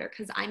little doctor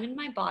because I'm in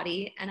my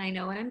body and I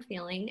know what I'm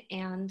feeling.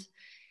 And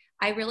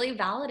I really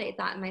validate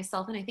that in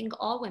myself. And I think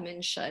all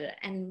women should.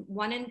 And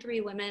 1 in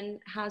 3 women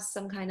has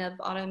some kind of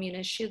autoimmune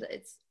issue.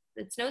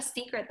 It's no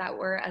secret that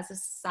we're as a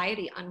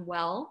society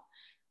unwell.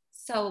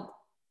 So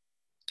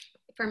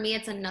for me,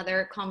 it's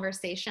another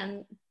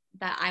conversation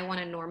that I want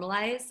to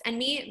normalize. And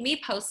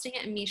me posting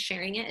it and me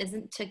sharing it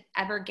isn't to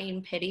ever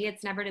gain pity.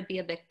 It's never to be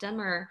a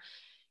victim or,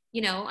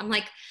 you know, I'm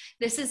like,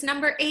 this is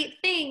number 8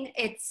 thing.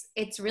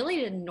 It's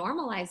really to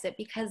normalize it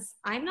because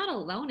I'm not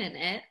alone in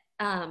it.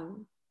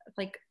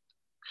 Like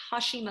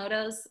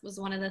Hashimoto's was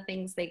one of the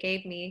things they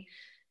gave me,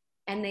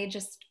 and they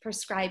just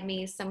prescribed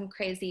me some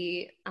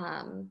crazy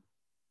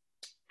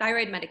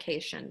thyroid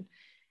medication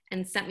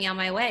and sent me on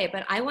my way.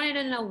 But I wanted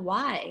to know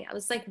why. I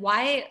was like,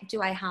 why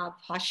do I have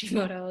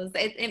Hashimoto's?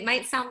 It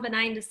might sound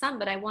benign to some,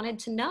 but I wanted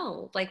to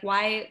know, like,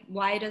 why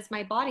does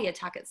my body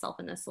attack itself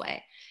in this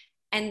way?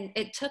 And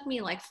it took me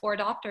like 4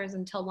 doctors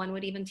until one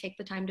would even take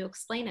the time to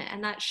explain it.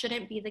 And that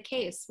shouldn't be the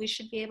case. We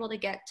should be able to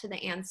get to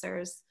the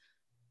answers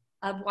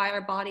of why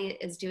our body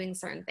is doing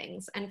certain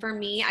things. And for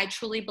me, I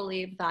truly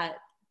believe that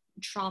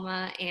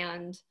trauma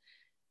and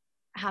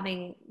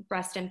having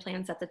breast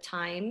implants at the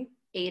time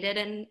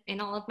aided in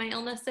all of my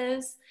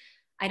illnesses.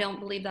 I don't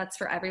believe that's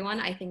for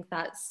everyone. I think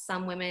that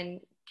some women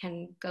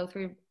can go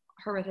through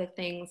horrific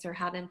things or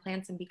have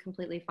implants and be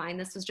completely fine.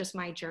 This was just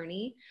my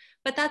journey,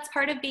 but that's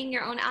part of being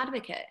your own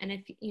advocate. And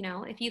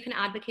if you can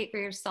advocate for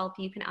yourself,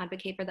 you can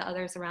advocate for the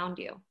others around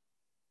you.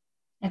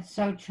 It's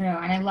so true.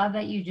 And I love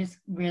that you just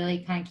really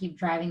kind of keep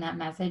driving that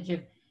message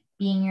of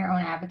being your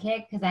own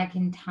advocate, because that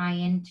can tie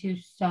into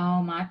so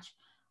much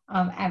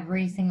of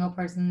every single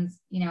person's,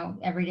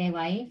 everyday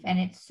life. And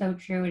it's so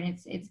true. And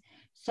it's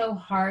so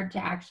hard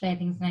to actually, I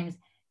think, sometimes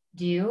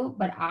do.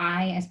 But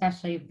I,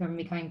 especially from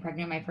becoming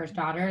pregnant with my first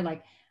daughter,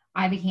 like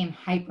I became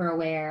hyper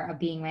aware of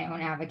being my own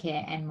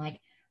advocate and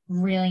like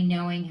really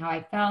knowing how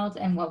I felt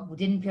and what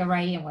didn't feel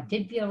right and what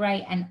did feel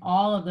right and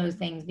all of those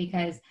things,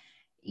 because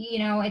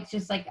it's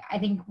just like, I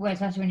think,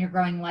 especially when you're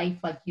growing life,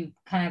 like you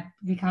kind of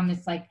become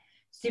this like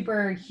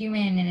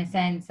superhuman in a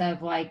sense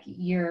of like,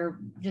 you're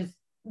just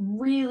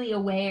really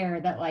aware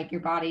that like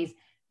your body's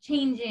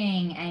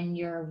changing and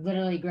you're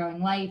literally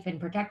growing life and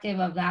protective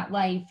of that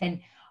life and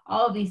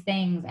all of these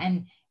things.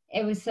 And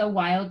it was so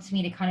wild to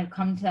me to kind of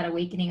come to that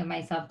awakening of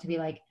myself to be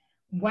like,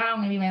 wow, I'm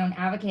gonna be my own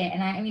advocate.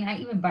 And I mean, I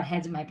even butt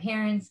heads with my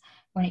parents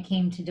when it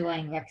came to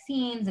delaying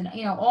vaccines and,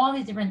 all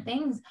these different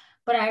things.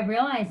 But I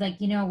realized, like,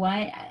 you know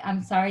what?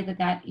 I'm sorry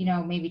that,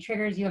 maybe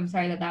triggers you. I'm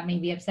sorry that may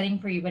be upsetting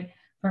for you. But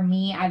for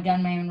me, I've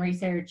done my own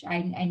research.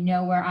 I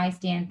know where I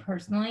stand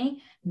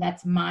personally.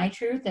 That's my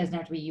truth. It doesn't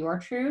have to be your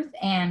truth.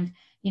 And,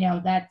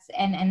 that's,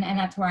 and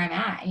that's where I'm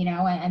at,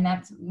 and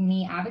that's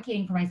me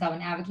advocating for myself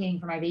and advocating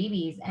for my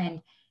babies.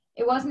 And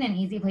it wasn't an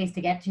easy place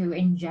to get to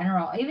in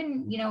general.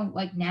 Even,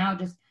 like now,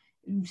 just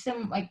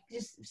some, like,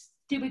 just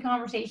stupid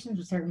conversations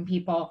with certain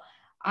people,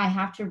 I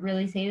have to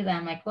really say to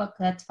them, like, look,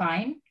 that's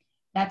fine.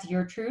 That's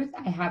your truth.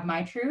 I have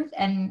my truth.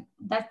 And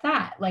that's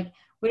that. Like,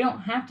 we don't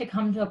have to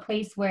come to a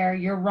place where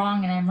you're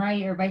wrong and I'm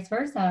right or vice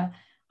versa.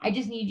 I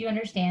just need you to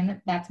understand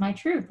that that's my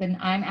truth and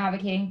I'm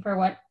advocating for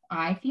what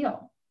I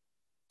feel.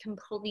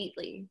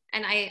 Completely.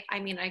 And I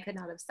mean, I could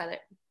not have said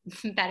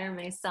it better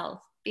myself,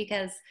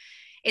 because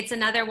it's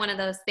another one of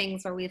those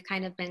things where we've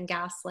kind of been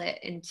gaslit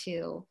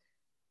into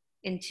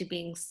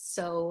being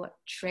so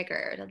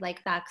triggered,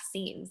 like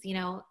vaccines.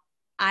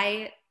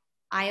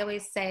 I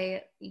always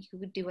say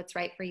you do what's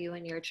right for you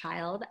and your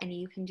child, and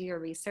you can do your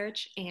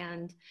research,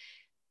 and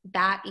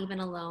that even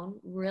alone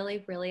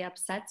really, really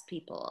upsets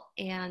people.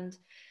 And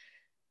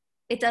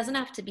it doesn't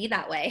have to be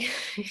that way,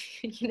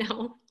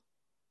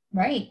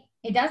 Right.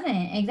 It doesn't.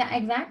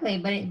 Exactly.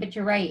 But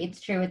you're right. It's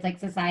true. It's like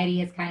society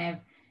has kind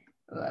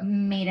of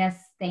made us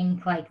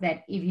think like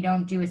that if you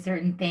don't do a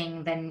certain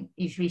thing, then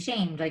you should be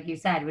shamed, like you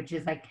said, which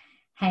is like,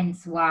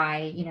 hence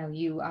why,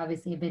 you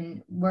obviously have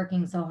been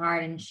working so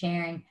hard and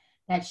sharing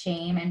that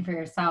shame, and for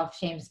yourself,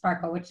 Shame to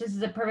Sparkle, which this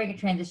is a perfect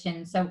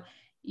transition. So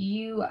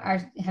you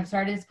have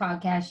started this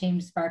podcast, Shame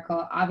to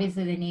Sparkle.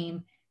 Obviously the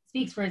name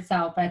speaks for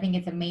itself, but I think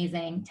it's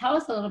amazing. Tell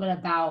us a little bit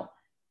about,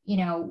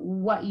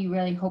 what you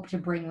really hope to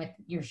bring with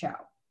your show.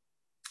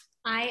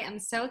 I am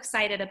so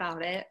excited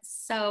about it.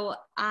 So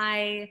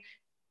I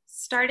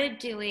started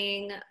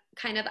doing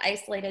kind of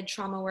isolated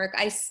trauma work.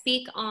 I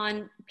speak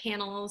on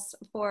panels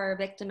for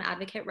Victim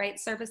Advocate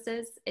Rights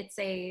Services. It's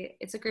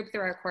a group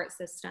through our court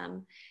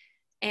system.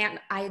 And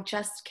I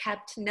just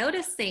kept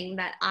noticing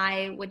that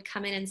I would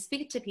come in and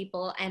speak to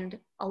people, and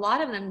a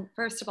lot of them,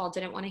 first of all,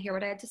 didn't want to hear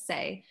what I had to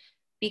say,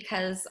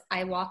 because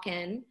I walk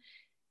in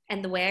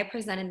and the way I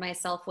presented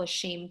myself was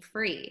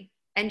shame-free.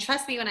 And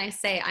trust me when I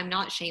say I'm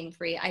not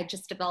shame-free. I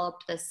just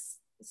developed this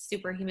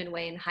superhuman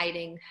way in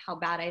hiding how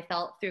bad I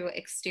felt through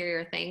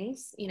exterior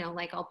things.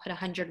 Like I'll put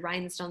 100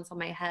 rhinestones on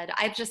my head.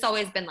 I've just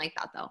always been like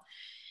that, though.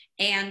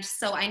 And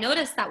so I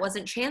noticed that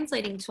wasn't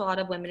translating to a lot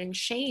of women in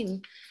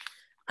shame.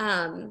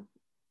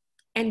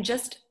 And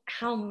just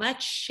how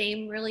much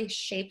shame really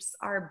shapes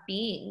our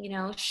being.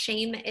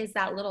 Shame is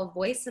that little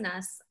voice in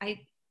us.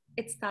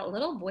 It's that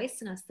little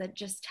voice in us that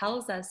just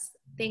tells us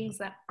things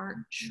that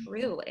aren't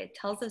true. It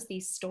tells us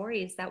these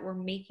stories that we're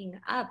making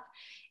up.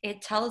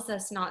 It tells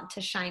us not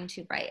to shine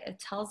too bright. It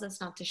tells us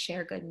not to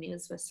share good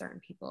news with certain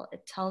people.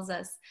 It tells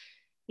us,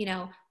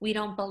 we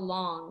don't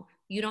belong.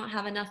 You don't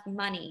have enough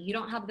money. You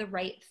don't have the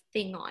right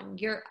thing on.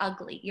 You're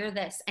ugly. You're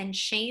this. And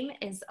shame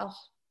is a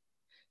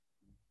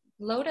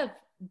load of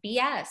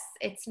BS.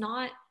 It's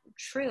not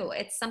true.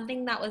 It's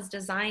something that was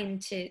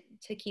designed to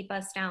keep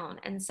us down.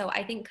 And so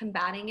I think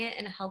combating it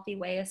in a healthy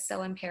way is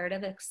so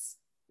imperative,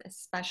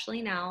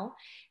 especially now.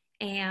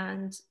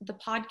 And the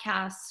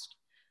podcast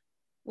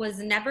was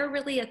never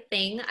really a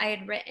thing. I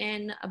had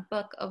written a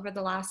book over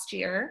the last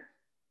year,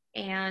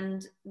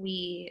 and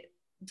we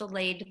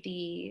delayed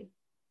the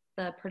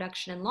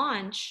production and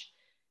launch.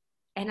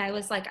 And I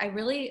was like, I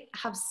really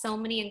have so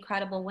many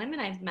incredible women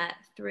I've met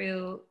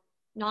through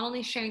not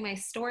only sharing my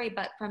story,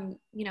 but from,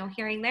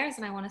 hearing theirs.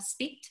 And I want to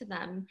speak to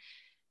them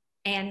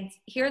and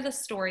hear the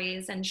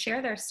stories and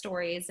share their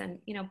stories and,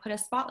 put a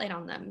spotlight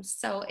on them.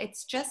 So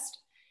it's just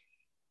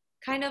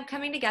kind of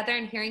coming together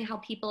and hearing how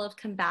people have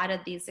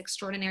combated these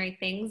extraordinary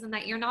things, and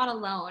that you're not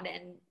alone.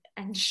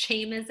 And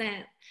shame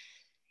isn't,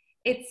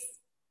 it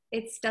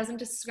doesn't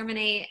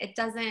discriminate. It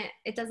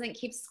doesn't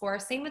keep score.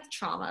 Same with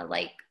trauma.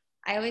 Like,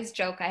 I always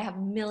joke I have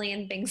a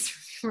million things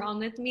wrong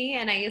with me,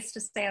 and I used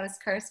to say I was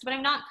cursed, but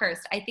I'm not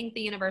cursed. I think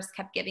the universe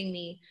kept giving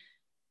me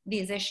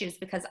these issues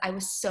because I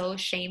was so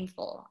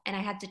shameful, and I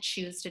had to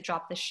choose to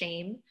drop the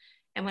shame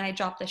And when I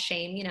dropped the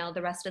shame, you know,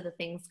 the rest of the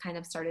things kind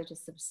of started to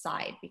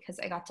subside because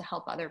I got to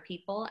help other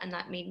people. And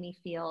that made me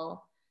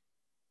feel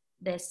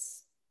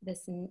this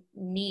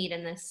need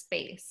in this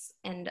space.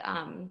 And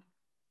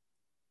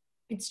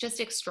it's just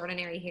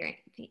extraordinary hearing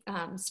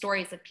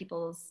stories of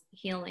people's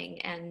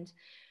healing and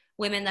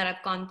women that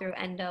have gone through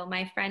endo.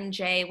 My friend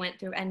Jay went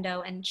through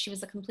endo, and she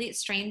was a complete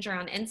stranger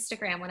on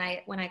Instagram.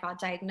 When I got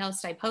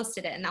diagnosed, I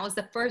posted it, and that was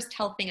the first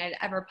health thing I'd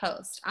ever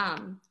post.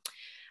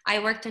 I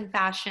worked in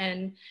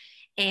fashion,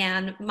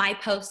 and my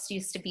posts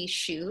used to be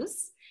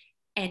shoes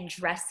and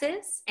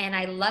dresses, and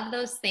I love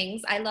those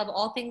things. I love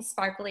all things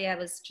sparkly. I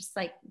was just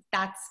like,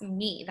 that's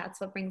me.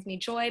 That's what brings me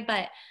joy.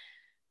 But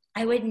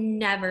I would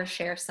never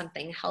share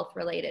something health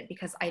related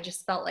because I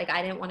just felt like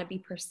I didn't want to be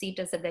perceived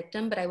as a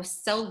victim. But I was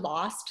so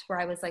lost where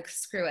I was like,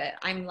 screw it.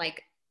 I'm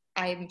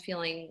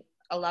feeling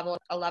a level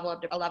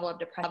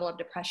of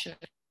depression.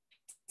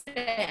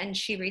 And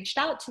she reached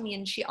out to me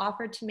and she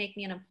offered to make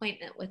me an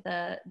appointment with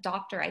a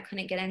doctor I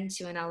couldn't get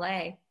into in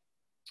LA.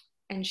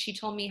 And she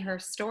told me her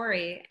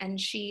story,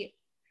 and she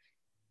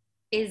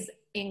is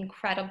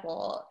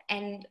incredible.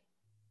 And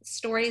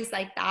stories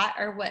like that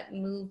are what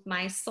move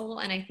my soul,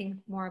 and I think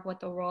more of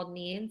what the world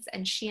needs.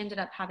 And she ended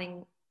up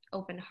having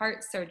open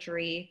heart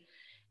surgery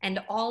and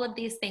all of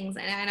these things.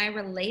 And I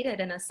related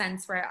in a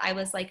sense where I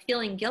was like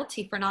feeling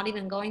guilty for not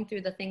even going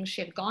through the things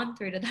she had gone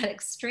through to that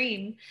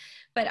extreme.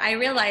 But I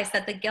realized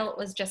that the guilt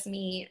was just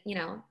me, you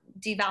know,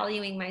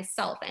 devaluing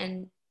myself.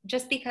 And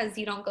just because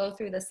you don't go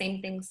through the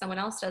same things someone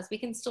else does, we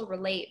can still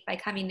relate by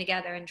coming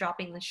together and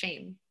dropping the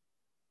shame.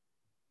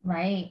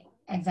 Right.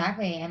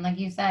 Exactly. And like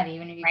you said,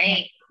 even if you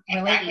Right.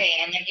 can't relate, Exactly.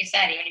 And like you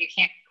said, even if you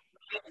can't,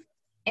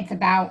 it's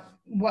about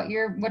what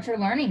you're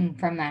learning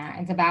from that.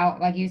 It's about,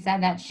 like you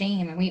said, that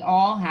shame. And we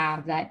all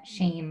have that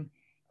shame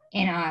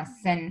in us.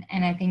 And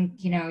I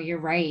think, you know, you're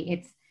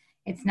right.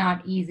 It's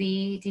not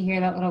easy to hear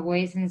that little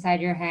voice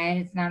inside your head.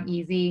 It's not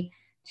easy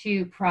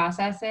to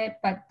process it,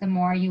 but the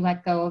more you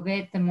let go of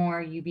it, the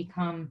more you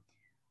become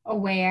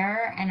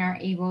aware and are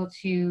able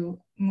to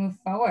move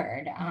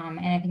forward. And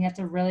I think that's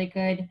a really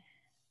good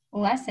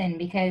lesson,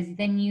 because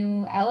then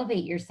you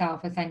elevate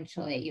yourself.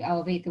 Essentially, you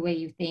elevate the way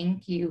you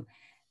think, you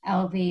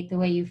elevate the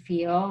way you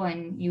feel,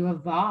 and you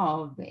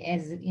evolve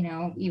as, you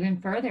know,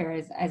 even further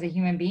as a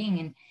human being,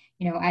 and,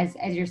 you know, as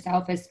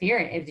yourself, as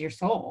spirit, as your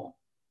soul.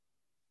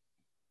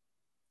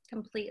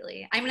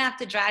 Completely. I'm gonna have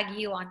to drag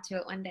you onto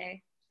it one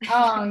day.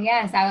 Oh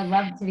yes, I would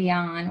love to be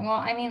on. Well,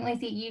 I mean,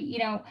 Lacey, you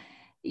know,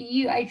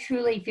 I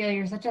truly feel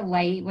you're such a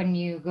light when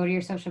you go to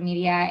your social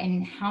media,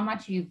 and how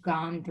much you've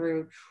gone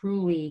through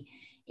truly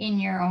in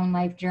your own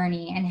life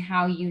journey, and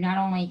how you not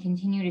only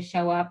continue to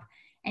show up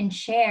and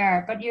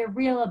share, but you're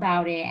real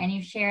about it, and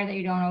you share that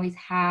you don't always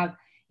have,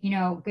 you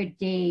know, good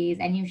days,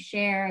 and you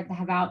share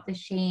about the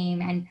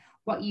shame and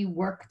what you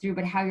work through,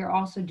 but how you're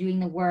also doing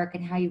the work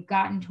and how you've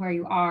gotten to where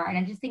you are. And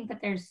I just think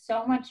that there's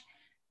so much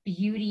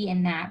beauty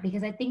in that,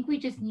 because I think we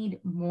just need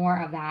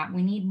more of that.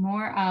 We need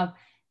more of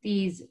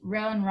these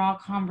real and raw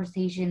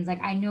conversations.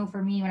 Like, I know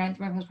for me, when I went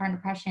through my postpartum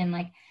depression,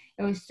 like,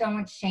 it was so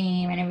much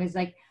shame, and it was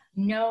like,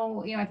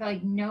 no, you know, I felt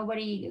like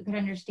nobody could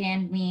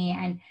understand me,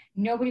 and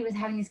nobody was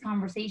having these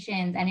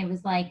conversations. And it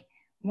was like,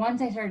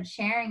 once I started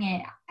sharing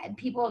it,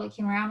 people that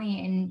came around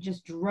me in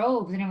just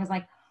droves, and it was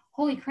like,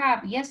 holy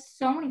crap, yes,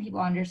 so many people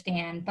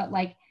understand, but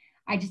like,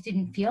 I just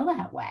didn't feel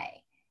that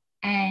way.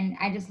 And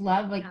I just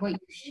love like what you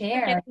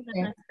share.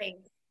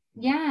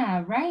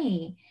 Yeah,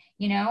 right.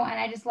 You know, and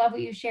I just love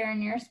what you share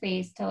in your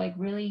space to like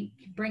really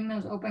bring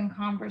those open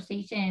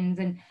conversations,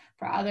 and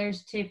for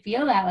others to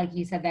feel that, like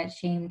you said, that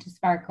shame to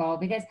sparkle,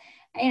 because,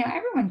 you know,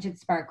 everyone should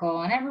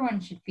sparkle and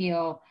everyone should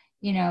feel,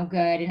 you know,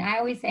 good. And I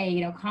always say,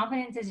 you know,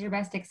 confidence is your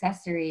best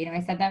accessory. You know,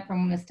 I said that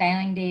from the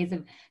styling days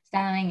of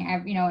styling,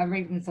 you know,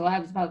 everybody from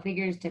celebs, about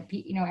figures to,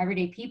 you know,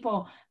 everyday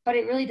people, but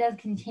it really does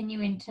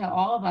continue into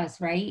all of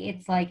us, right?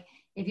 It's like,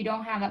 if you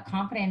don't have that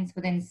confidence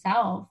within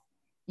self,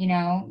 you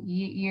know,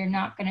 you're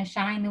not going to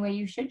shine the way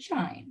you should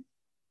shine.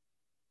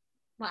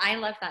 Well, I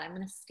love that. I'm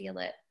going to steal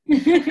it.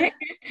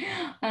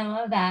 I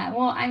love that.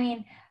 Well, I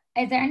mean,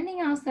 is there anything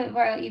else that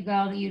before I let you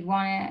go that you'd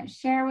want to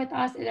share with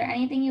us? Is there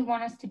anything you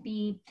want us to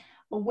be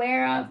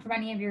aware of from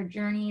any of your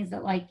journeys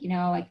that, like, you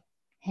know, like,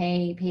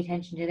 hey, pay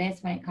attention to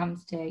this when it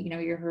comes to, you know,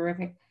 your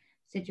horrific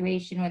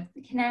situation with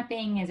the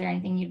kidnapping? Is there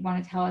anything you'd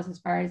want to tell us as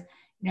far as,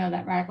 you know,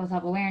 that radical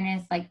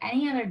self-awareness, like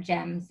any other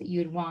gems that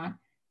you'd want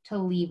to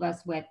leave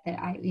us with that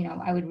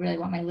I would really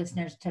want my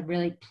listeners to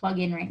really plug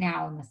in right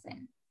now and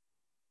listen?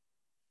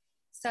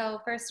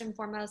 So first and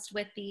foremost,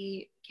 with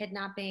the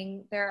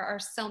kidnapping, there are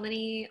so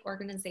many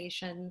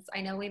organizations. I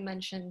know we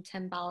mentioned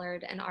Tim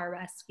Ballard and Our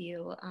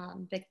Rescue,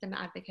 Victim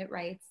Advocate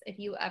Rights. If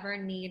you ever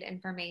need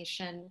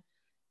information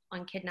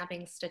on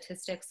kidnapping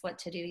statistics, what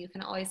to do, you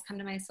can always come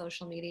to my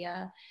social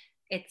media.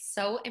 It's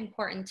so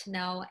important to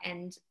know,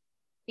 and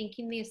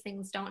thinking these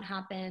things don't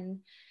happen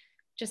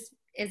just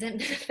isn't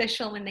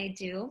beneficial when they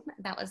do.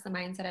 That was the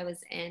mindset I was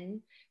in.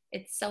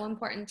 It's so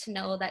important to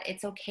know that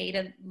it's okay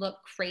to look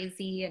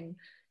crazy and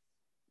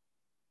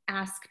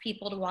ask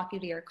people to walk you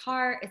to your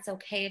car. It's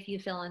okay if you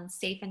feel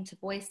unsafe and to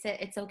voice it.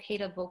 It's okay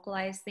to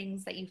vocalize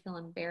things that you feel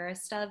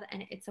embarrassed of,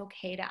 and it's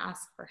okay to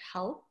ask for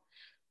help.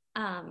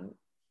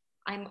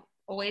 I'm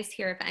always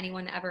here if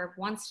anyone ever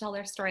wants to tell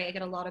their story. I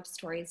get a lot of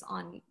stories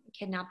on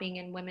kidnapping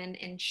and women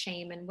in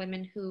shame and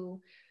women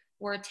who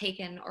were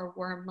taken or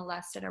were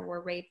molested or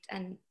were raped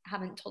and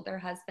haven't told their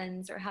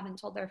husbands or haven't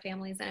told their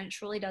families. And it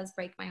truly does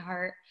break my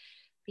heart,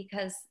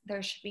 because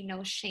there should be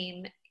no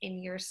shame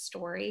in your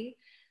story.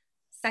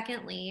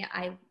 Secondly,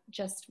 I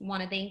just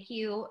want to thank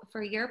you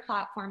for your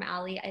platform,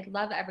 Allie. I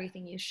love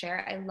everything you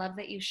share. I love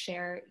that you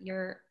share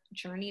your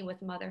journey with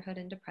motherhood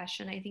and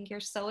depression. I think you're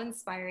so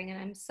inspiring,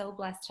 and I'm so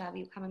blessed to have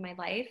you come in my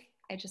life.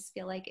 I just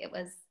feel like it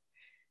was,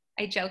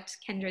 I joked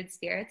kindred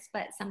spirits,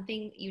 but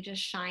something, you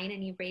just shine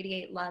and you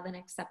radiate love and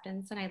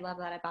acceptance. And I love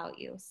that about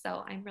you.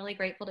 So I'm really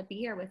grateful to be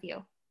here with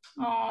you.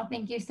 Oh,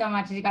 thank you so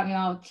much. You got me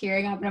all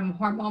tearing up, and I'm a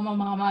hormonal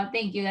mama.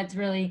 Thank you. That's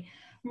really,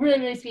 really,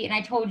 really sweet. And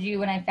I told you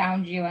when I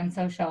found you on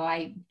social,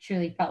 I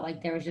truly felt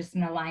like there was just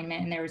an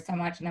alignment and there was so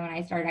much. And then when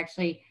I started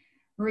actually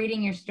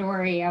reading your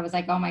story, I was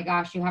like, oh my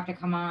gosh, you have to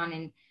come on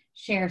and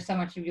share so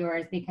much of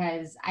yours,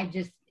 because I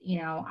just,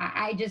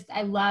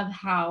 I love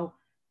how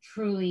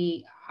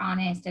truly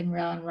honest and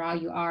real and raw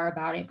you are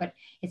about it. But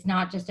it's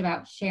not just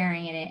about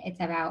sharing it. It's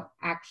about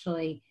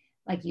actually,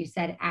 like you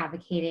said,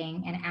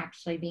 advocating and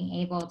actually being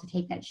able to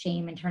take that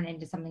shame and turn it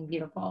into something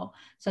beautiful.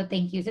 So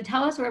thank you. So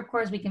tell us where, of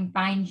course, we can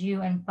find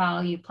you and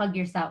follow you. Plug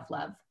yourself,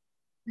 love.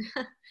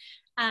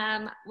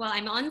 Well,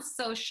 I'm on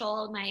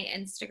social. My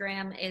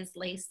Instagram is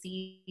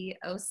Lacey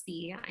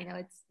OC. I know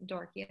it's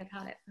dorky. I've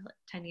had it for like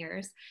 10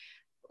 years.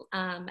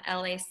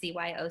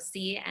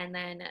 LACYOC. And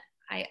then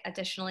I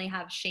additionally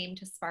have Shame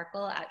to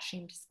Sparkle at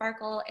Shame to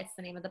Sparkle. It's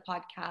the name of the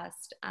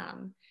podcast.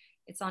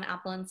 It's on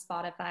Apple and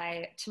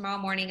Spotify. Tomorrow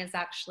morning is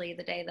actually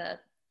the day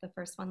the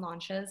first one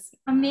launches.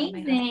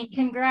 Amazing.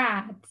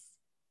 Congrats.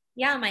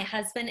 Yeah, my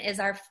husband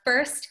is our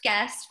first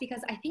guest,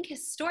 because I think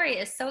his story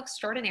is so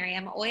extraordinary.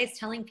 I'm always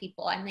telling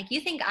people, I'm like, you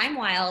think I'm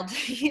wild,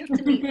 you have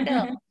to meet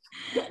Phil.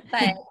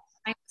 But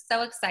I'm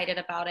so excited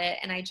about it,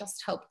 and I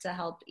just hope to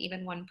help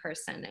even one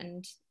person.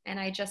 And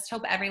I just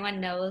hope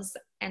everyone knows,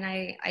 and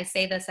I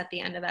say this at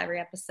the end of every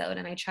episode,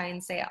 and I try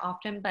and say it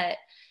often, but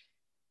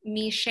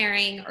me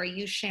sharing or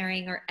you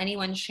sharing or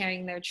anyone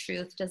sharing their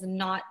truth does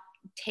not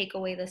take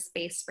away the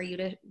space for you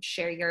to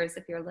share yours.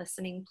 If you're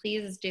listening,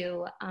 please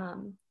do.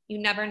 You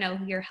never know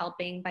who you're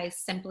helping by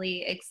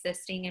simply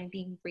existing and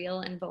being real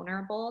and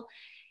vulnerable.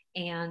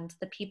 And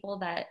the people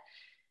that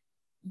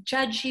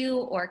judge you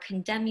or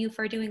condemn you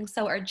for doing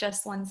so are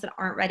just ones that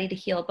aren't ready to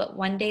heal, but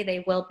one day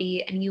they will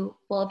be, and you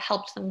will have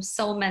helped them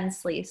so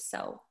immensely.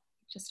 So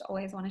just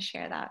always want to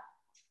share that.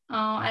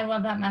 Oh, I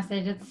love that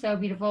message. It's so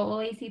beautiful. Well,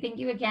 Lacey, thank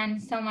you again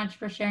so much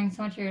for sharing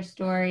so much of your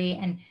story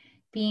and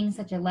being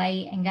such a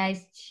light. And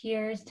guys,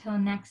 cheers till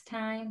next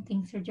time.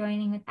 Thanks for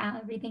joining with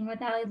Everything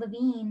with Allie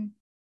Levine.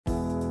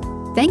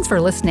 Thanks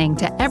for listening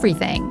to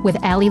Everything with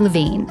Allie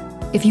Levine.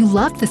 If you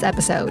loved this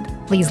episode,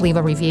 please leave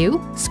a review,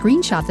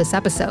 screenshot this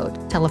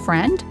episode, tell a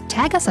friend,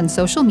 tag us on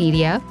social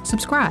media,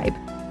 subscribe.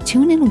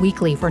 Tune in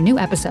weekly for new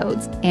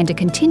episodes and to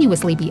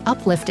continuously be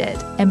uplifted,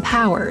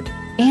 empowered,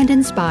 and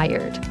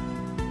inspired.